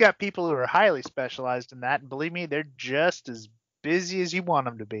we've got people who are highly specialized in that, and believe me, they're just as busy as you want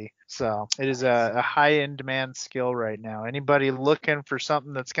them to be. So it is a high in demand skill right now. Anybody looking for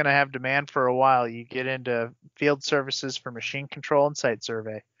something that's going to have demand for a while, you get into field services for machine control and site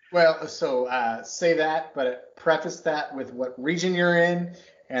survey. Well, so say that, but preface that with what region you're in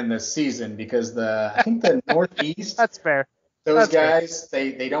and the season, because I think the Northeast. That's fair. Those guys,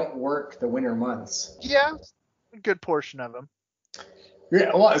 they don't work the winter months. Yeah, a good portion of them.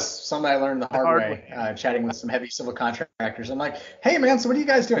 Yeah, well, it's something I learned the hard way, chatting with some heavy civil contractors. I'm like, "Hey, man, so what are you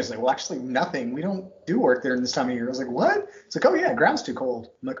guys doing?" It's like, "Well, actually, nothing. We don't do work there in this time of year." I was like, "What?" It's like, "Oh, yeah, ground's too cold."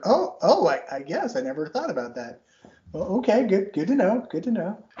 I'm like, I guess I never thought about that. Well, okay, good to know. Good to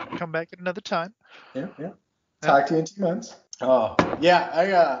know. Come back at another time. Yeah. Talk to you in 2 months. Oh,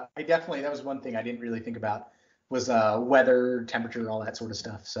 yeah, I definitely, that was one thing I didn't really think about. Was weather, temperature, all that sort of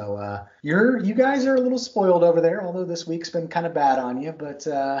stuff. So you guys are a little spoiled over there, although this week's been kind of bad on you. But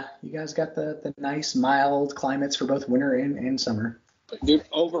you guys got the nice, mild climates for both winter and summer. Dude,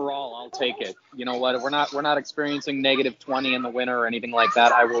 overall, I'll take it. You know what? We're not experiencing -20 in the winter or anything like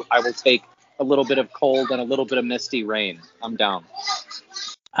that. I will take a little bit of cold and a little bit of misty rain. I'm down.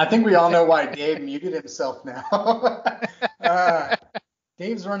 I think we all know why Dave muted himself now.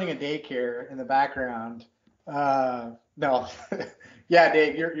 Dave's running a daycare in the background. No, yeah,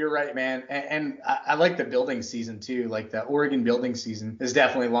 Dave, you're right, man. And I like the building season too. Like the Oregon building season is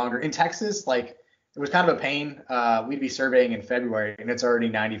definitely longer. In Texas, like it was kind of a pain. We'd be surveying in February and it's already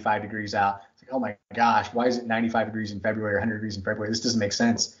 95 degrees out. It's like, oh my gosh, why is it 95 degrees in February or 100 degrees in February? This doesn't make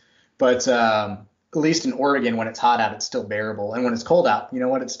sense. But at least in Oregon, when it's hot out, it's still bearable. And when it's cold out, you know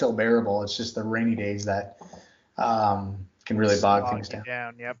what? It's still bearable. It's just the rainy days that can really bog things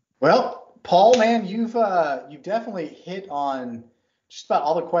down. Yep. Well, Paul, man, you've definitely hit on just about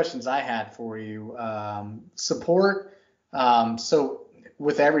all the questions I had for you. Support. So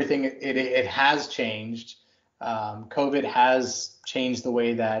with everything, it has changed. COVID has changed the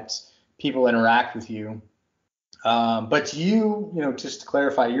way that people interact with you. But just to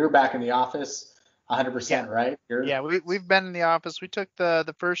clarify, you're back in the office 100%, right? Yeah, we've been in the office. We took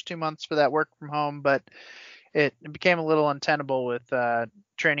the first 2 months for that work from home, but it became a little untenable with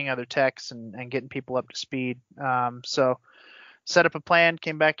training other techs and getting people up to speed. So set up a plan,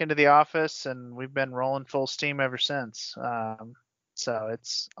 came back into the office, and we've been rolling full steam ever since. So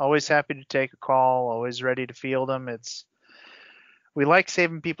it's always happy to take a call, always ready to field them. We like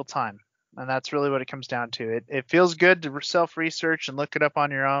saving people time, and that's really what it comes down to. It feels good to self-research and look it up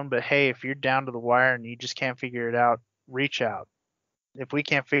on your own, but hey, if you're down to the wire and you just can't figure it out, reach out. If we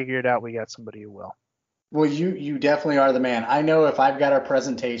can't figure it out, we got somebody who will. Well, you definitely are the man. I know if I've got a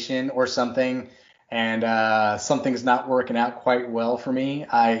presentation or something and something's not working out quite well for me,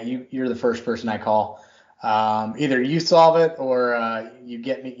 you're the first person I call. Either you solve it or you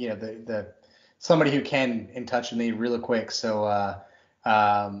get me, the somebody who can in touch with me really quick. So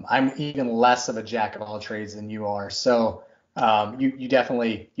I'm even less of a jack of all trades than you are. So you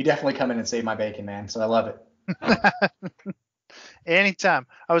definitely come in and save my bacon, man. So I love it. Anytime.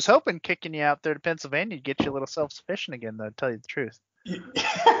 I was hoping kicking you out there to Pennsylvania to get you a little self-sufficient again, though, to tell you the truth. You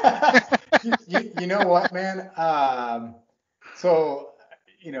know what, man? So,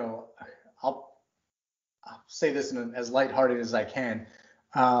 I'll say this in as lighthearted as I can.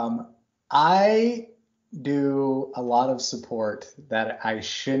 I do a lot of support that I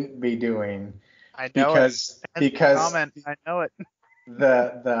shouldn't be doing. I know because comment. I know it.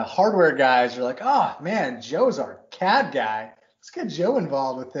 The hardware guys are like, oh man, Joe's our CAD guy. Let's get Joe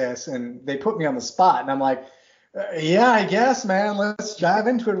involved with this, and they put me on the spot, and I'm like, yeah, I guess, man. Let's dive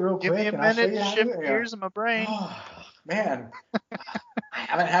into it real quick. Give me a minute to shift gears in my brain. Oh, man, I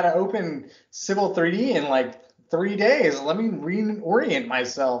haven't had to open Civil 3D in like 3 days. Let me reorient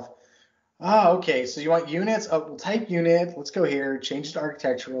myself. Oh, okay. So you want units? Oh, we'll type unit. Let's go here. Change it to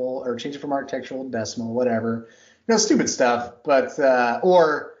architectural, or change it from architectural to decimal, whatever. Stupid stuff. But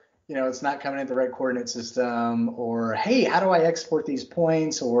or it's not coming in the right coordinate system, or hey, how do I export these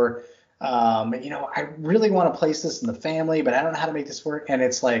points? Or I really want to place this in the family, but I don't know how to make this work. And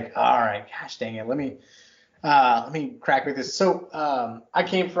it's like, all right, gosh dang it, let me crack with this. So I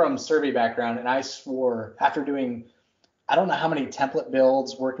came from survey background, and I swore after doing I don't know how many template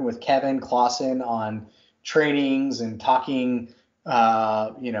builds, working with Kevin Clausen on trainings and talking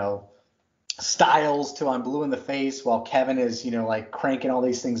styles till I'm blue in the face while Kevin is, cranking all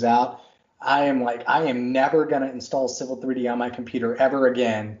these things out. I am never going to install Civil 3D on my computer ever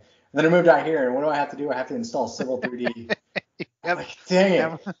again. And then I moved out here, and what do I have to do? I have to install Civil 3D. Dang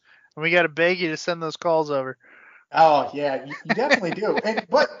it. We got to beg you to send those calls over. Oh yeah, you definitely do. And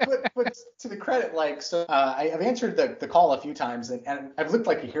but to the credit, I've answered the call a few times, and I've looked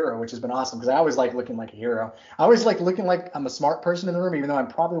like a hero, which has been awesome because I always like looking like a hero. I always like looking like I'm a smart person in the room, even though I'm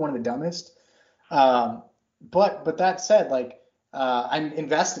probably one of the dumbest. But that said, I'm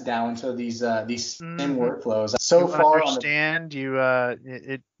invested now into these SIM workflows. So you far, understand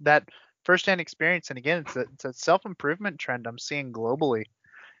that firsthand experience, and again, it's a self-improvement trend I'm seeing globally.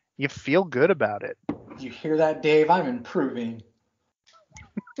 You feel good about it. You hear that, Dave? I'm improving.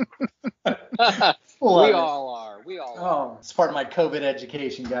 We all are. Oh, it's part of my COVID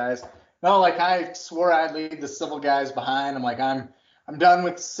education, guys. No, I swore I'd leave the civil guys behind. I'm like, I'm done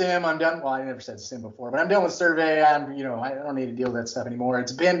with sim. I'm done. Well, I never said sim before, but I'm done with survey. I don't need to deal with that stuff anymore.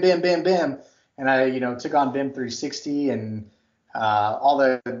 It's BIM. And I, took on BIM 360 and all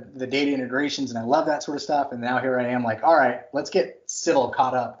the data integrations, and I love that sort of stuff. And now here I am, all right, let's get civil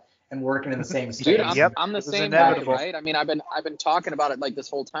caught up and working in the same space. Dude, I'm the same way, right? I mean, I've been talking about it this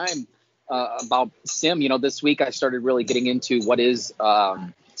whole time about sim. This week I started really getting into what is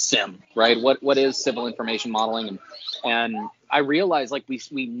sim, right? What is civil information modeling, and I realized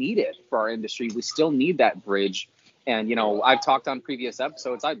we need it for our industry. We still need that bridge. And I've talked on previous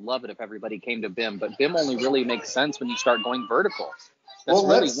episodes. I'd love it if everybody came to BIM, but BIM only really makes sense when you start going vertical. That's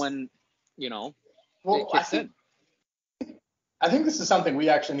when it kicks in. I think this is something we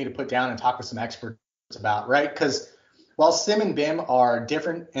actually need to put down and talk with some experts about, right? Because while SIM and BIM are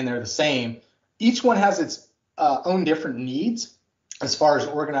different and they're the same, each one has its own different needs as far as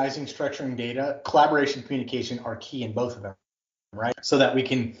organizing, structuring data. Collaboration, communication are key in both of them, right? So that we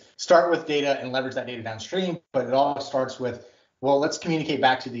can start with data and leverage that data downstream, but it all starts with, well, let's communicate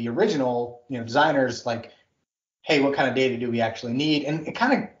back to the original, designers, like, hey, what kind of data do we actually need? And it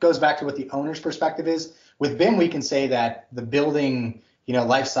kind of goes back to what the owner's perspective is. With BIM, we can say that the building,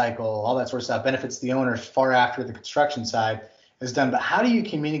 life cycle, all that sort of stuff benefits the owner far after the construction side is done. But how do you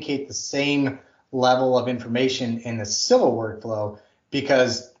communicate the same level of information in the civil workflow?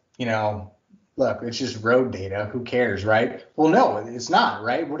 Because, look, it's just road data. Who cares, right? Well, no, it's not,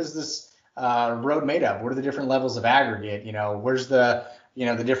 right? What is this road made of? What are the different levels of aggregate? Where's the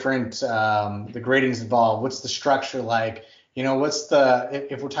different the gradings involved? What's the structure like? What's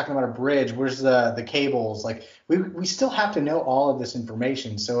if we're talking about a bridge, where's the cables? Like we still have to know all of this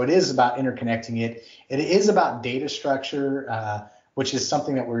information. So it is about interconnecting it. It is about data structure, which is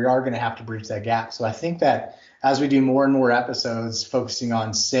something that we are going to have to bridge that gap. So I think that as we do more and more episodes focusing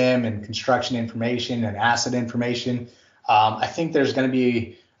on SIM and construction information and asset information, I think there's going to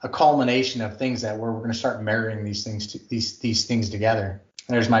be a culmination of things where we're going to start marrying these things together.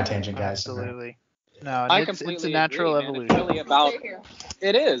 There's my tangent, guys. Absolutely. No, I it's completely a natural agree, man. evolution. It's really about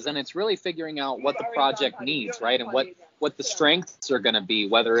it is, and it's really figuring out what the project needs, right? And what the strengths are going to be,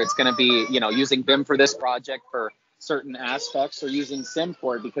 whether it's going to be, using BIM for this project for certain aspects or using SIM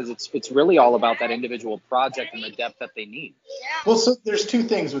for it, because it's really all about that individual project and the depth that they need. Well, so there's two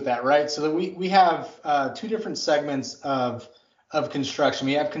things with that, right? So that we have two different segments of construction.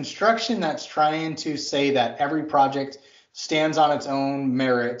 We have construction that's trying to say that every project stands on its own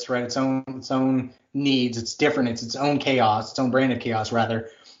merits, right? Its own needs. It's different. It's its own chaos, its own brand of chaos, rather.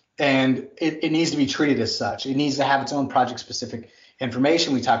 And it needs to be treated as such. It needs to have its own project-specific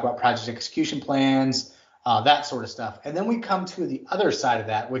information. We talk about project execution plans, that sort of stuff. And then we come to the other side of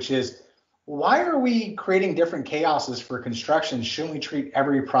that, which is, why are we creating different chaoses for construction? Shouldn't we treat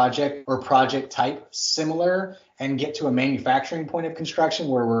every project or project type similar and get to a manufacturing point of construction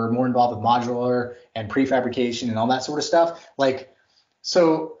where we're more involved with modular and prefabrication and all that sort of stuff? There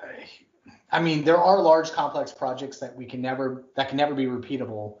are large complex projects that can never be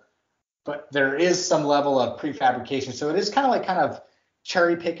repeatable, but there is some level of prefabrication. So it is kind of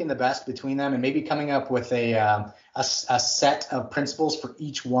cherry picking the best between them and maybe coming up with a set of principles for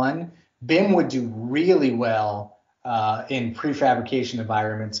each one. BIM would do really well in prefabrication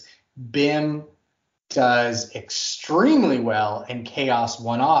environments. BIM does extremely well in chaos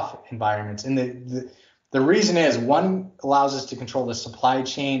one-off environments. And the reason is, one allows us to control the supply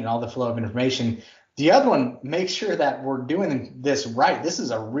chain and all the flow of information. The other one makes sure that we're doing this right. This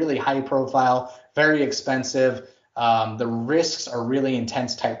is a really high profile, very expensive, the risks are really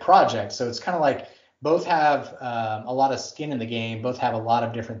intense type project. So it's kind of like both have a lot of skin in the game, both have a lot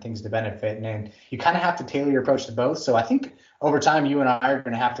of different things to benefit, and you kind of have to tailor your approach to both. So I think over time, you and I are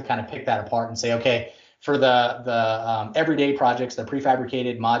going to have to kind of pick that apart and say, okay, for the everyday projects, the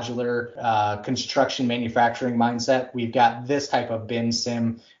prefabricated, modular, construction, manufacturing mindset, we've got this type of BIM,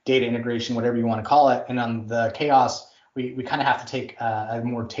 SIM, data integration, whatever you want to call it. And on the chaos, we kind of have to take a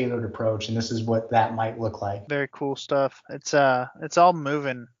more tailored approach, and this is what that might look like. Very cool stuff. It's all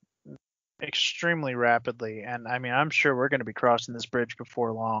moving extremely rapidly, and I'm sure we're going to be crossing this bridge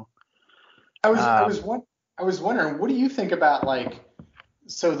before long. I was wondering, what do you think about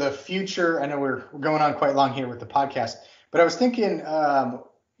so the future? I know we're going on quite long here with the podcast, but I was thinking,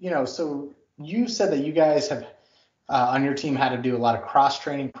 so you said that you guys have on your team had to do a lot of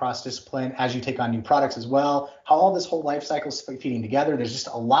cross-training, cross-discipline as you take on new products as well. How all this whole life cycle is feeding together. There's just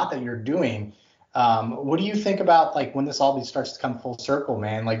a lot that you're doing. What do you think about when this all starts to come full circle,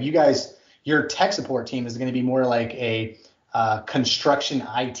 man? You guys, your tech support team is going to be more like a construction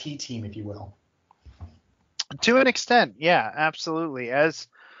IT team, if you will. To an extent, yeah, absolutely. As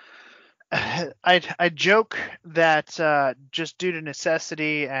I joke that just due to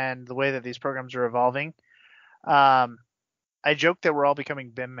necessity and the way that these programs are evolving, I joke that we're all becoming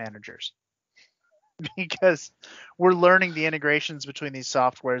BIM managers because we're learning the integrations between these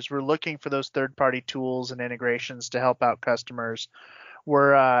softwares. We're looking for those third-party tools and integrations to help out customers.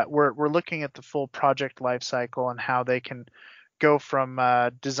 We're looking at the full project life cycle and how they can go from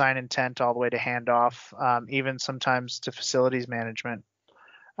design intent all the way to handoff, even sometimes to facilities management.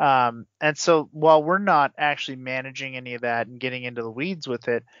 And so while we're not actually managing any of that and getting into the weeds with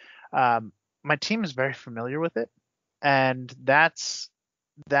it, my team is very familiar with it. And that's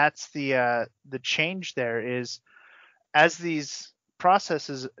the change there is, as these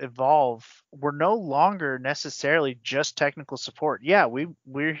processes evolve, we're no longer necessarily just technical support. Yeah,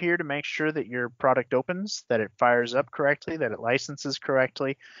 we're here to make sure that your product opens, that it fires up correctly, that it licenses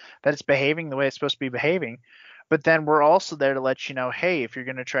correctly, that it's behaving the way it's supposed to be behaving. But then we're also there to let you know, hey, if you're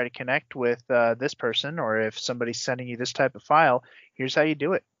going to try to connect with this person, or if somebody's sending you this type of file, here's how you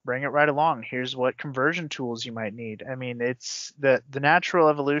do it. Bring it right along. Here's what conversion tools you might need. I mean, it's the natural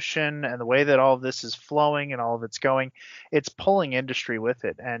evolution and the way that all of this is flowing and all of it's going, it's pulling industry with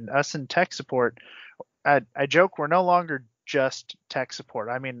it. And us in tech support, I joke, we're no longer just tech support.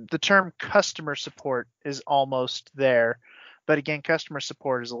 I mean, the term customer support is almost there. But again, customer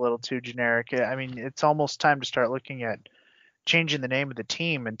support is a little too generic. I mean, it's almost time to start looking at changing the name of the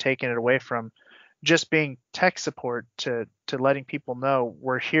team and taking it away from just being tech support to letting people know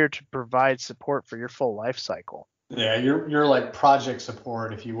we're here to provide support for your full life cycle. Yeah, you're like project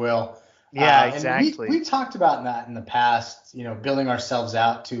support, if you will. Yeah, exactly. And we talked about that in the past, building ourselves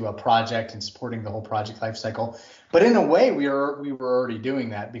out to a project and supporting the whole project life cycle. But in a way, we were already doing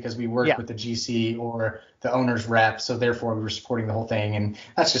that because we worked with the GC or the owner's rep, so therefore we were supporting the whole thing, and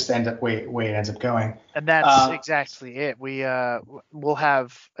that's just the way it ends up going. And that's exactly it. We'll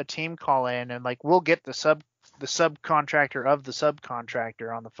have a team call in, and like we'll get the subcontractor of the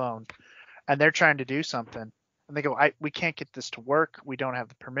subcontractor on the phone, and they're trying to do something. And they go, we can't get this to work. We don't have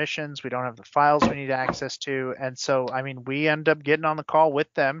the permissions. We don't have the files we need access to. And so, I mean, we end up getting on the call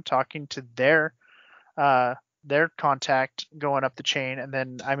with them, talking to their contact going up the chain. And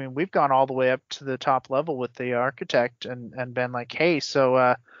then, I mean, we've gone all the way up to the top level with the architect and been like, hey,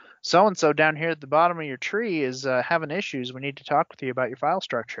 so-and-so down here at the bottom of your tree is having issues. We need to talk with you about your file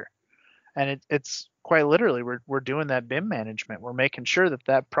structure. And it's quite literally, we're doing that BIM management. We're making sure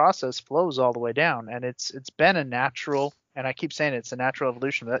that process flows all the way down. And it's been a natural, and I keep saying it's a natural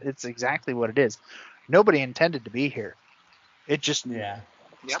evolution, but it's exactly what it is. Nobody intended to be here. It just,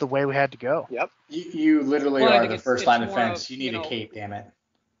 it's the way we had to go. Yep. You literally are the first line of defense. You need a cape, damn it.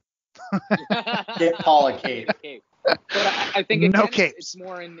 Get Paul a cape. But I think it's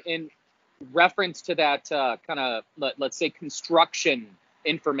more in reference to that kind of, let's say, construction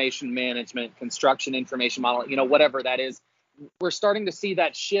information management, construction information model, whatever that is. We're starting to see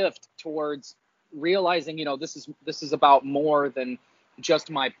that shift towards realizing, this is about more than just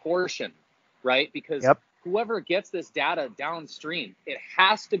my portion, right? Because whoever gets this data downstream, it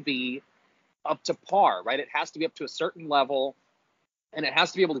has to be up to par, right? It has to be up to a certain level, and it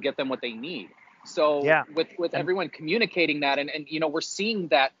has to be able to get them what they need. So with everyone communicating that, and we're seeing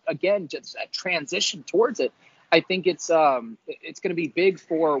that again, just a transition towards it. I think it's going to be big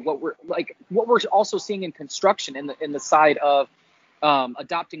for what we're also seeing in construction in the side of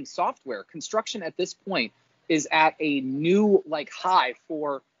adopting software. Construction at this point is at a new high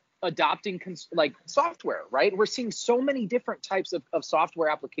for adopting software, right? We're seeing so many different types of software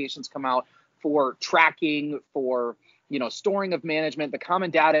applications come out for tracking, for storing of management, the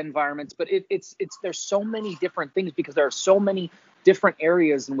common data environments. But it's there's so many different things because there are so many different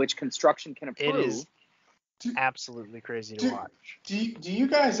areas in which construction can improve. It is absolutely crazy to watch. Do you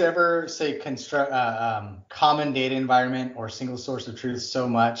guys ever say common data environment or single source of truth so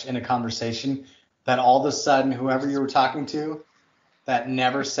much in a conversation that all of a sudden whoever you were talking to that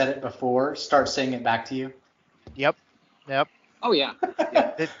never said it before starts saying it back to you? Yep. Oh yeah.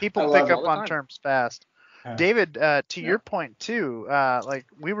 People pick up on terms fast. David, to your point too,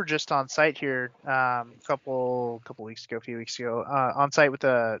 we were just on site here a few weeks ago, on site with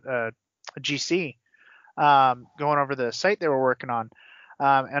a GC. Going over the site they were working on.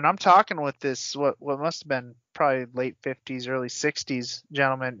 And I'm talking with this, what must have been probably late 50s, early 60s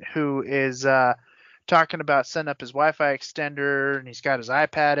gentleman who is talking about setting up his Wi-Fi extender, and he's got his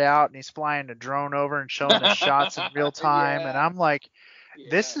iPad out, and he's flying a drone over and showing us shots in real time. And I'm like,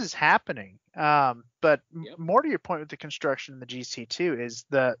 this is happening. But more to your point with the construction and the GC too is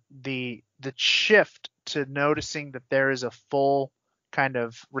the shift to noticing that there is a full kind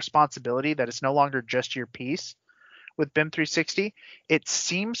of responsibility, that it's no longer just your piece with BIM 360. It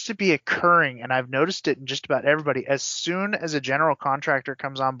seems to be occurring, and I've noticed it in just about everybody. As soon as a general contractor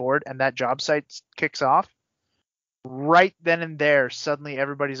comes on board and that job site kicks off, right then and there, suddenly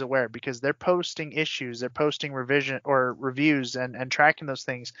everybody's aware because they're posting issues, they're posting revision or reviews and tracking those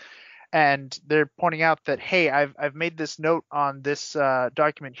things. And they're pointing out that, hey, I've made this note on this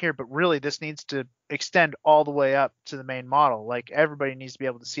document here, but really this needs to extend all the way up to the main model. Like everybody needs to be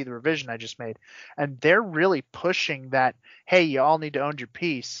able to see the revision I just made. And they're really pushing that, hey, you all need to own your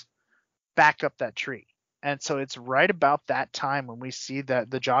piece, back up that tree. And so it's right about that time when we see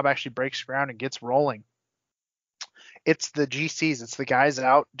that the job actually breaks ground and gets rolling. It's the GCs, it's the guys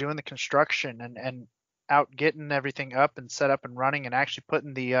out doing the construction and out getting everything up and set up and running and actually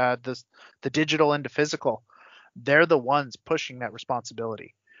putting the digital into physical, they're the ones pushing that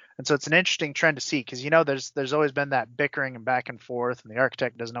responsibility. And so it's an interesting trend to see because, there's always been that bickering and back and forth, and the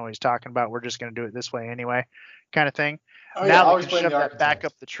architect doesn't know what he's talking about. We're just going to do it this way anyway, kind of thing. Oh, now always they can blame shove the that back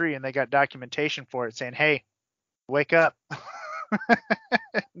architect. up the tree, and they got documentation for it saying, "Hey, wake up."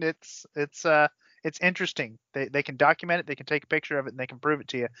 It's interesting. They can document it, they can take a picture of it, and they can prove it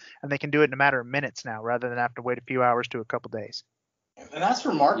to you, and they can do it in a matter of minutes now, rather than have to wait a few hours to a couple days. And that's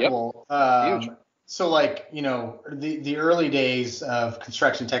remarkable. Huge. So, like, the early days of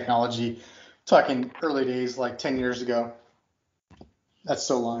construction technology, talking early days like 10 years ago. That's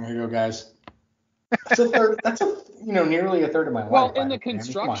so long ago, guys. That's nearly a third of my life. Well, in the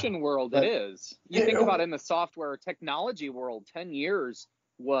construction world, it is. You think about it, in the software technology world, 10 years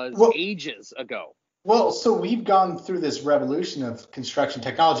was ages ago. Well, so we've gone through this revolution of construction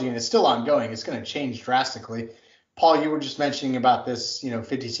technology, and it's still ongoing. It's going to change drastically. Paul, you were just mentioning about this,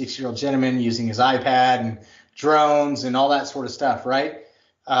 56-year-old gentleman using his iPad and drones and all that sort of stuff, right?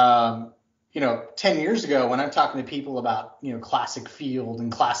 10 years ago, when I'm talking to people about, classic field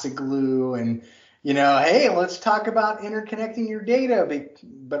and classic glue and, hey, let's talk about interconnecting your data.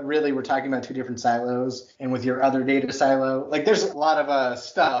 But really, we're talking about two different silos. And with your other data silo, like there's a lot of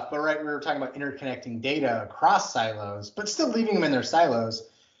stuff. But right, we were talking about interconnecting data across silos, but still leaving them in their silos.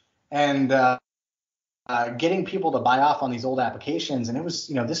 And getting people to buy off on these old applications. And it was,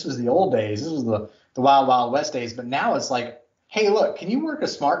 this was the old days. This was the wild, wild west days. But now it's like, hey, look, can you work a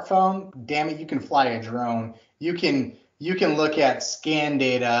smartphone? Damn it, you can fly a drone. You can look at scan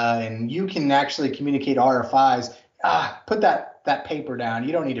data, and you can actually communicate RFIs. Put that paper down.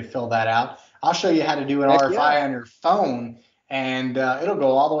 You don't need to fill that out. I'll show you how to do an RFI on your phone, and it'll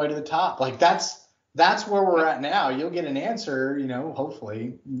go all the way to the top. Like that's where we're at now. You'll get an answer,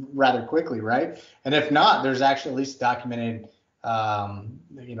 hopefully rather quickly, right? And if not, there's actually at least documented,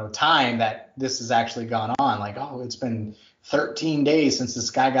 time that this has actually gone on. Like, it's been 13 days since this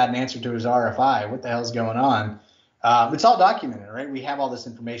guy got an answer to his RFI. What the hell's going on? It's all documented, right? We have all this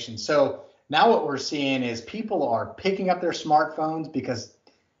information. So now what we're seeing is people are picking up their smartphones because,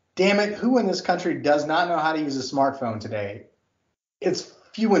 damn it, who in this country does not know how to use a smartphone today? It's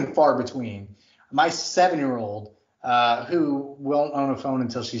few and far between. My 7-year-old, who won't own a phone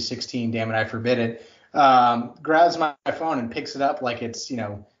until she's 16, damn it, I forbid it, grabs my phone and picks it up like it's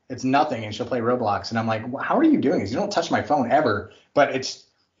nothing, and she'll play Roblox. And I'm like, how are you doing this? You don't touch my phone ever. But it's,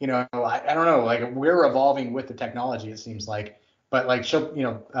 I don't know, like we're evolving with the technology, it seems like. But like she'll,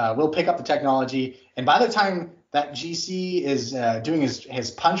 we'll pick up the technology. And by the time that GC is doing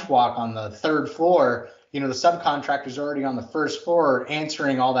his punch walk on the third floor, the subcontractor's already on the first floor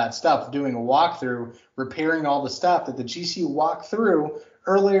answering all that stuff, doing a walkthrough, repairing all the stuff that the GC walked through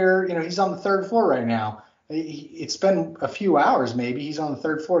earlier. He's on the third floor right now. It's been a few hours maybe. He's on the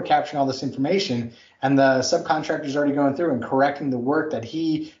third floor capturing all this information, and the subcontractor's already going through and correcting the work that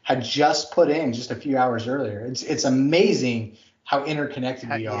he had just put in just a few hours earlier. It's amazing how interconnected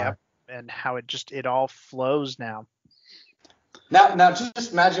we are. Yep, and how it all flows now. Now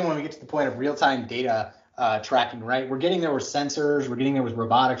just imagine when we get to the point of real-time data tracking, right? We're getting there with sensors, we're getting there with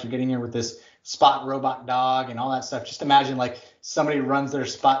robotics, we're getting there with this spot robot dog and all that stuff. Just imagine like somebody runs their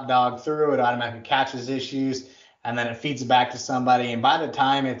spot dog through, it automatically catches issues, and then it feeds it back to somebody. And by the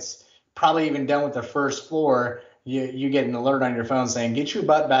time it's probably even done with the first floor, you get an alert on your phone saying, get your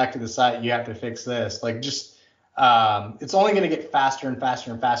butt back to the site, you have to fix this. Like just it's only going to get faster and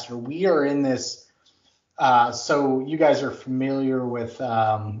faster and faster. We are in this. So you guys are familiar with,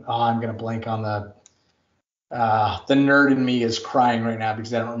 I'm going to blank on the nerd in me is crying right now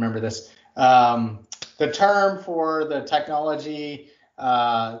because I don't remember this. The term for the technology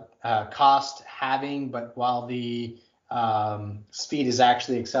cost halving, but while the speed is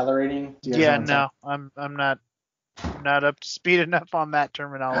actually accelerating. Yeah, no, I'm not up to speed enough on that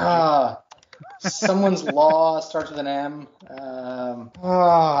terminology. Someone's law starts with an M. I'm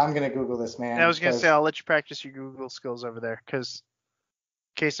gonna Google this, man. I was gonna say I'll let you practice your Google skills over there, because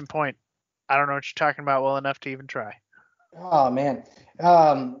case in point, I don't know what you're talking about well enough to even try. Oh man,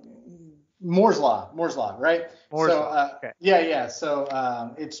 Moore's law, right? Moore's law. Okay. Yeah.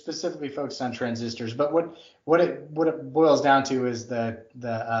 So it's specifically focused on transistors, but what it boils down to is the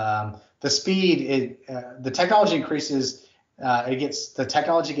speed. The technology increases. The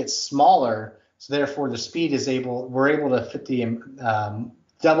technology gets smaller, so therefore the speed we're able to fit the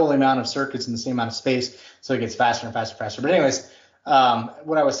double the amount of circuits in the same amount of space, so it gets faster and faster and faster. But anyways,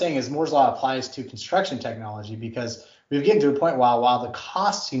 what I was saying is Moore's law applies to construction technology, because we've gotten to a point while the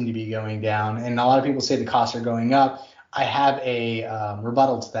costs seem to be going down, and a lot of people say the costs are going up. I have a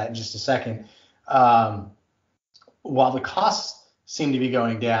rebuttal to that in just a second. while the costs seem to be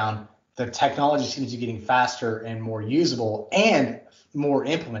going down, the technology seems to be getting faster and more usable and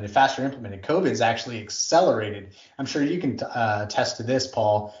faster implemented. COVID's actually accelerated. I'm sure you can attest to this,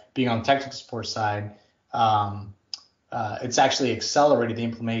 Paul, being on the technical support side. It's actually accelerated the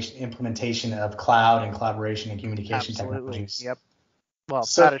implementation of cloud and collaboration and communication technologies. Yep. Well,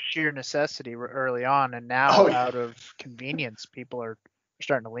 So- out of sheer necessity early on, and now out of convenience, people are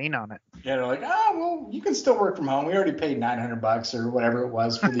starting to lean on it. Yeah, they're like, oh, well, you can still work from home. We already paid $900 or whatever it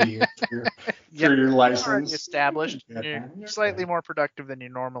was for the year for your license. Already established. You're You're slightly more productive than you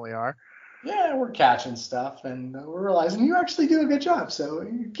normally are. Yeah, we're catching stuff, and we're realizing you actually do a good job. So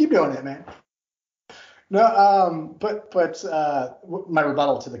keep doing it, man. No, but my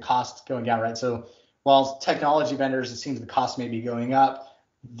rebuttal to the cost going down, right? So while technology vendors, it seems the cost may be going up.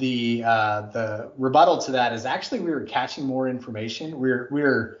 The rebuttal to that is actually we are catching more information. We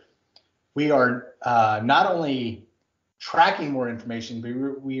are not only tracking more information,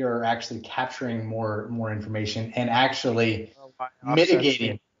 but we are actually capturing more information and actually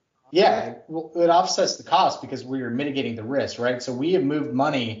mitigating. Yeah, well, it offsets the cost because we are mitigating the risk, right? So we have moved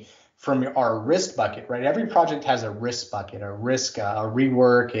money from our risk bucket, right? Every project has a risk bucket, a risk, a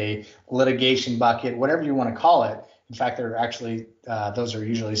rework, a litigation bucket, whatever you want to call it. In fact, they're actually, those are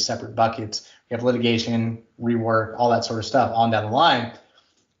usually separate buckets. We have litigation, rework, all that sort of stuff on down the line.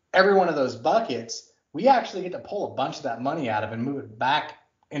 Every one of those buckets, we actually get to pull a bunch of that money out of and move it back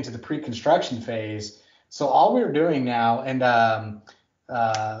into the pre-construction phase. So all we're doing now, and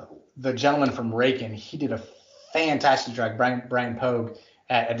the gentleman from Rakin, he did a fantastic job, Brian Pogue,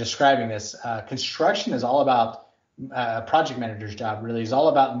 at describing this. Construction is all about, project manager's job really is all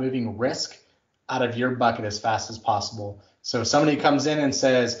about moving risk out of your bucket as fast as possible. So if somebody comes in and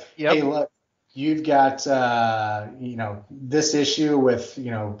says, hey, look, you've got, this issue with,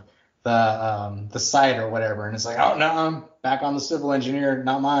 the site or whatever. And it's like, oh, no, I'm back on the civil engineer,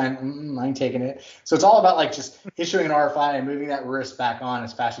 not mine. I ain't taking it. So it's all about like just issuing an RFI and moving that risk back on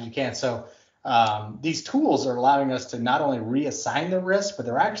as fast as you can. So these tools are allowing us to not only reassign the risk, but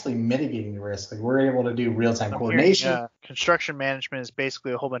they're actually mitigating the risk. Like we're able to do real-time coordination. Construction management is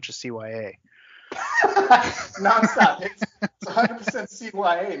basically a whole bunch of CYA. Nonstop. It's 100%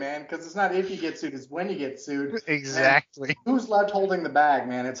 CYA, man, because it's not if you get sued, it's when you get sued. Exactly. And who's left holding the bag,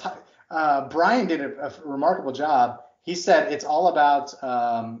 man? It's Brian did a remarkable job. He said it's all about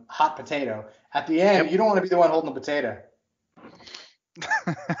hot potato. At the end, you don't want to be the one holding the potato.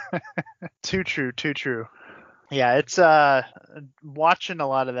 Too true. Yeah, it's watching a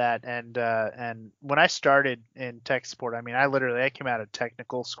lot of that, and when I started in tech support, I mean, I came out of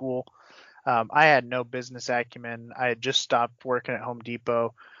technical school. I had no business acumen. I had just stopped working at Home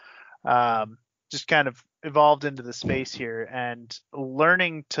Depot. Just kind of evolved into the space here and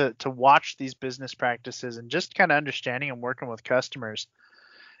learning to watch these business practices and just kind of understanding and working with customers.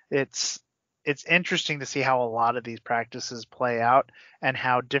 It's interesting to see how a lot of these practices play out and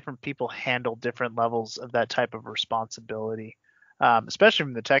how different people handle different levels of that type of responsibility, especially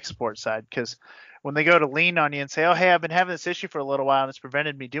from the tech support side, because when they go to lean on you and say, oh, hey, I've been having this issue for a little while and it's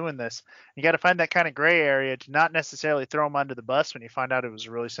prevented me doing this, you got to find that kind of gray area to not necessarily throw them under the bus when you find out it was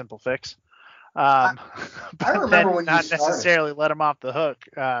a really simple fix. I remember when you not started. necessarily let them off the hook.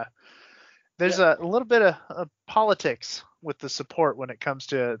 There's a little bit of politics with the support when it comes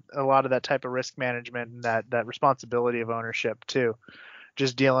to a lot of that type of risk management and that responsibility of ownership too.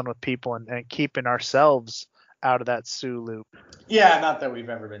 Just dealing with people and keeping ourselves out of that sue loop. Yeah, not that we've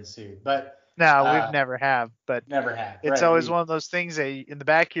ever been sued, but no, we've never have. But never have. It's always one of those things that in the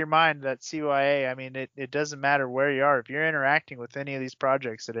back of your mind, that CYA. I mean, it doesn't matter where you are. If you're interacting with any of these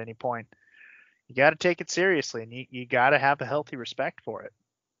projects at any point, you got to take it seriously, and you got to have a healthy respect for it.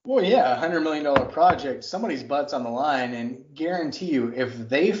 Well, yeah, $100 million project, somebody's butt's on the line, and guarantee you, if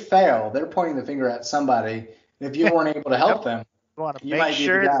they fail, they're pointing the finger at somebody. If you weren't able to help them, you want to you make might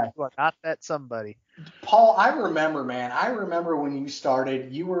sure be the guy. that you are not that somebody. Paul, I remember, man. I remember when you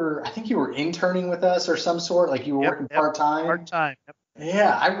started, I think you were interning with us or some sort, like you were working part-time. Part-time. Yep.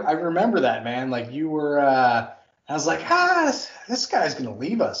 Yeah, I remember that, man. Like you were, I was like, this guy's going to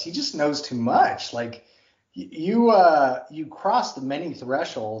leave us. He just knows too much. Like you crossed many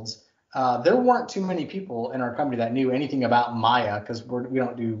thresholds. There weren't too many people in our company that knew anything about Maya because we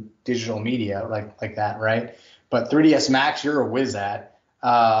don't do digital media like that, right? But 3ds Max, you're a whiz at.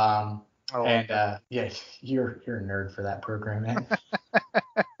 Yeah, you're a nerd for that program, man.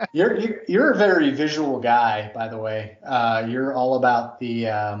 You're a very visual guy, by the way. You're all about the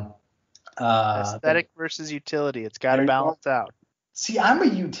aesthetic versus utility. It's got to balance out. See, I'm a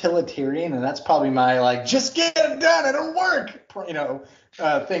utilitarian, and that's probably my like, just get it done, it'll work,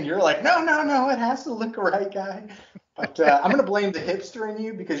 thing. You're like, no, it has to look right, guy. But I'm gonna blame the hipster in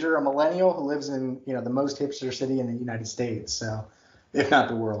you because you're a millennial who lives in the most hipster city in the United States, so if not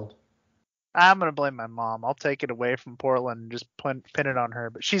the world. I'm gonna blame my mom. I'll take it away from Portland and just pin it on her.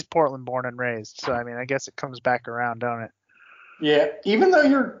 But she's Portland born and raised, so I mean, I guess it comes back around, don't it? Yeah, even though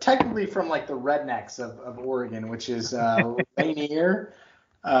you're technically from like the rednecks of Oregon, which is Rainier.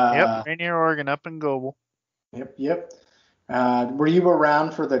 Yep, Rainier, Oregon, up in Goble. Yep. Were you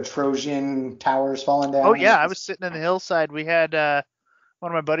around for the Trojan towers falling down? Oh yeah, I was sitting in the hillside. We had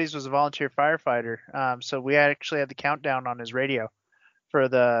one of my buddies was a volunteer firefighter, so we actually had the countdown on his radio for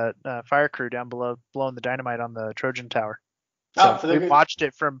the fire crew down below blowing the dynamite on the Trojan tower. So we watched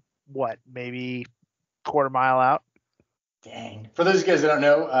it from maybe quarter mile out. Dang. For those guys that don't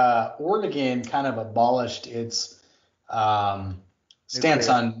know, Oregon kind of abolished its stance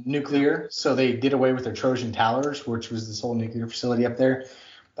on nuclear, so they did away with their Trojan towers, which was this whole nuclear facility up there.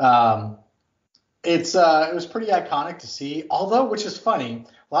 It was pretty iconic to see, although, which is funny,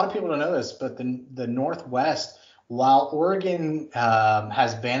 a lot of people don't know this, but the Northwest, while Oregon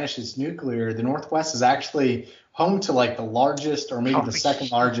has banished its nuclear, the Northwest is actually home to like the largest or maybe the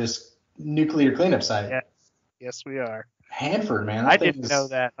second largest nuclear cleanup site. Yes, we are. Hanford, man. I didn't know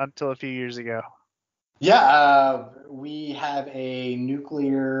that until a few years ago. Yeah, we have a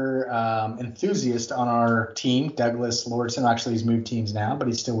nuclear enthusiast on our team, Douglas Lordson. Actually, he's moved teams now, but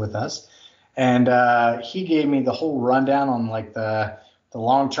he's still with us. And he gave me the whole rundown on like the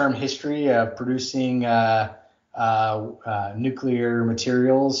long-term history of producing nuclear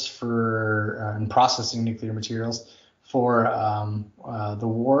materials and processing nuclear materials for the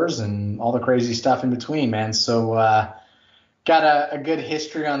wars and all the crazy stuff in between, man. So got a good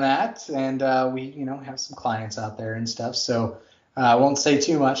history on that, and we have some clients out there and stuff. So I won't say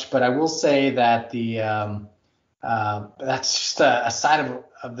too much, but I will say that that's just a side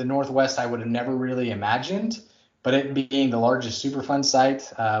of the Northwest I would have never really imagined. But it being the largest Superfund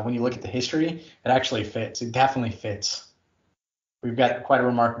site, when you look at the history, it actually fits. It definitely fits. We've got quite a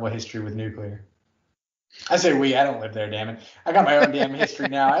remarkable history with nuclear. I say we. I don't live there, damn it. I got my own damn history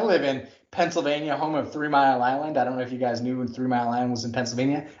now. I live in Pennsylvania, home of 3 Mile Island. I don't know if you guys knew when 3 Mile Island was in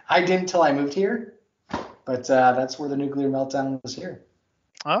Pennsylvania. I didn't until I moved here, but that's where the nuclear meltdown was here.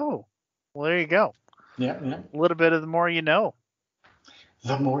 Oh, well, there you go. Yeah. A little bit of the more you know.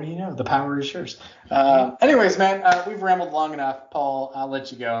 The more you know. The power is yours. Anyways, man, we've rambled long enough. Paul, I'll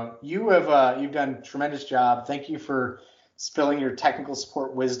let you go. You've done a tremendous job. Thank you for spilling your technical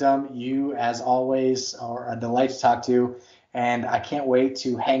support wisdom. You, as always, are a delight to talk to. And I can't wait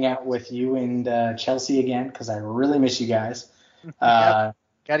to hang out with you and Chelsea again because I really miss you guys. Got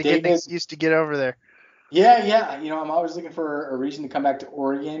to get an excuse to get over there. Yeah. I'm always looking for a reason to come back to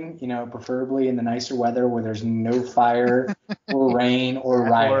Oregon, preferably in the nicer weather where there's no fire or rain or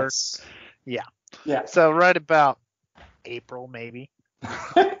riots. Yeah. So right about April, maybe.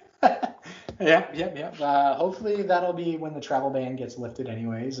 Yeah. Hopefully that'll be when the travel ban gets lifted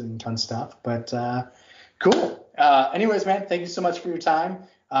anyways and fun stuff. But cool. Anyways, man, thank you so much for your time.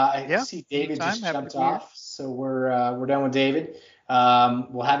 I see David just jumped off, so we're done with David.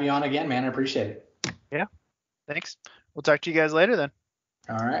 We'll have you on again, man. I appreciate it. Yeah. Thanks. We'll talk to you guys later then.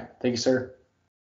 All right. Thank you, sir.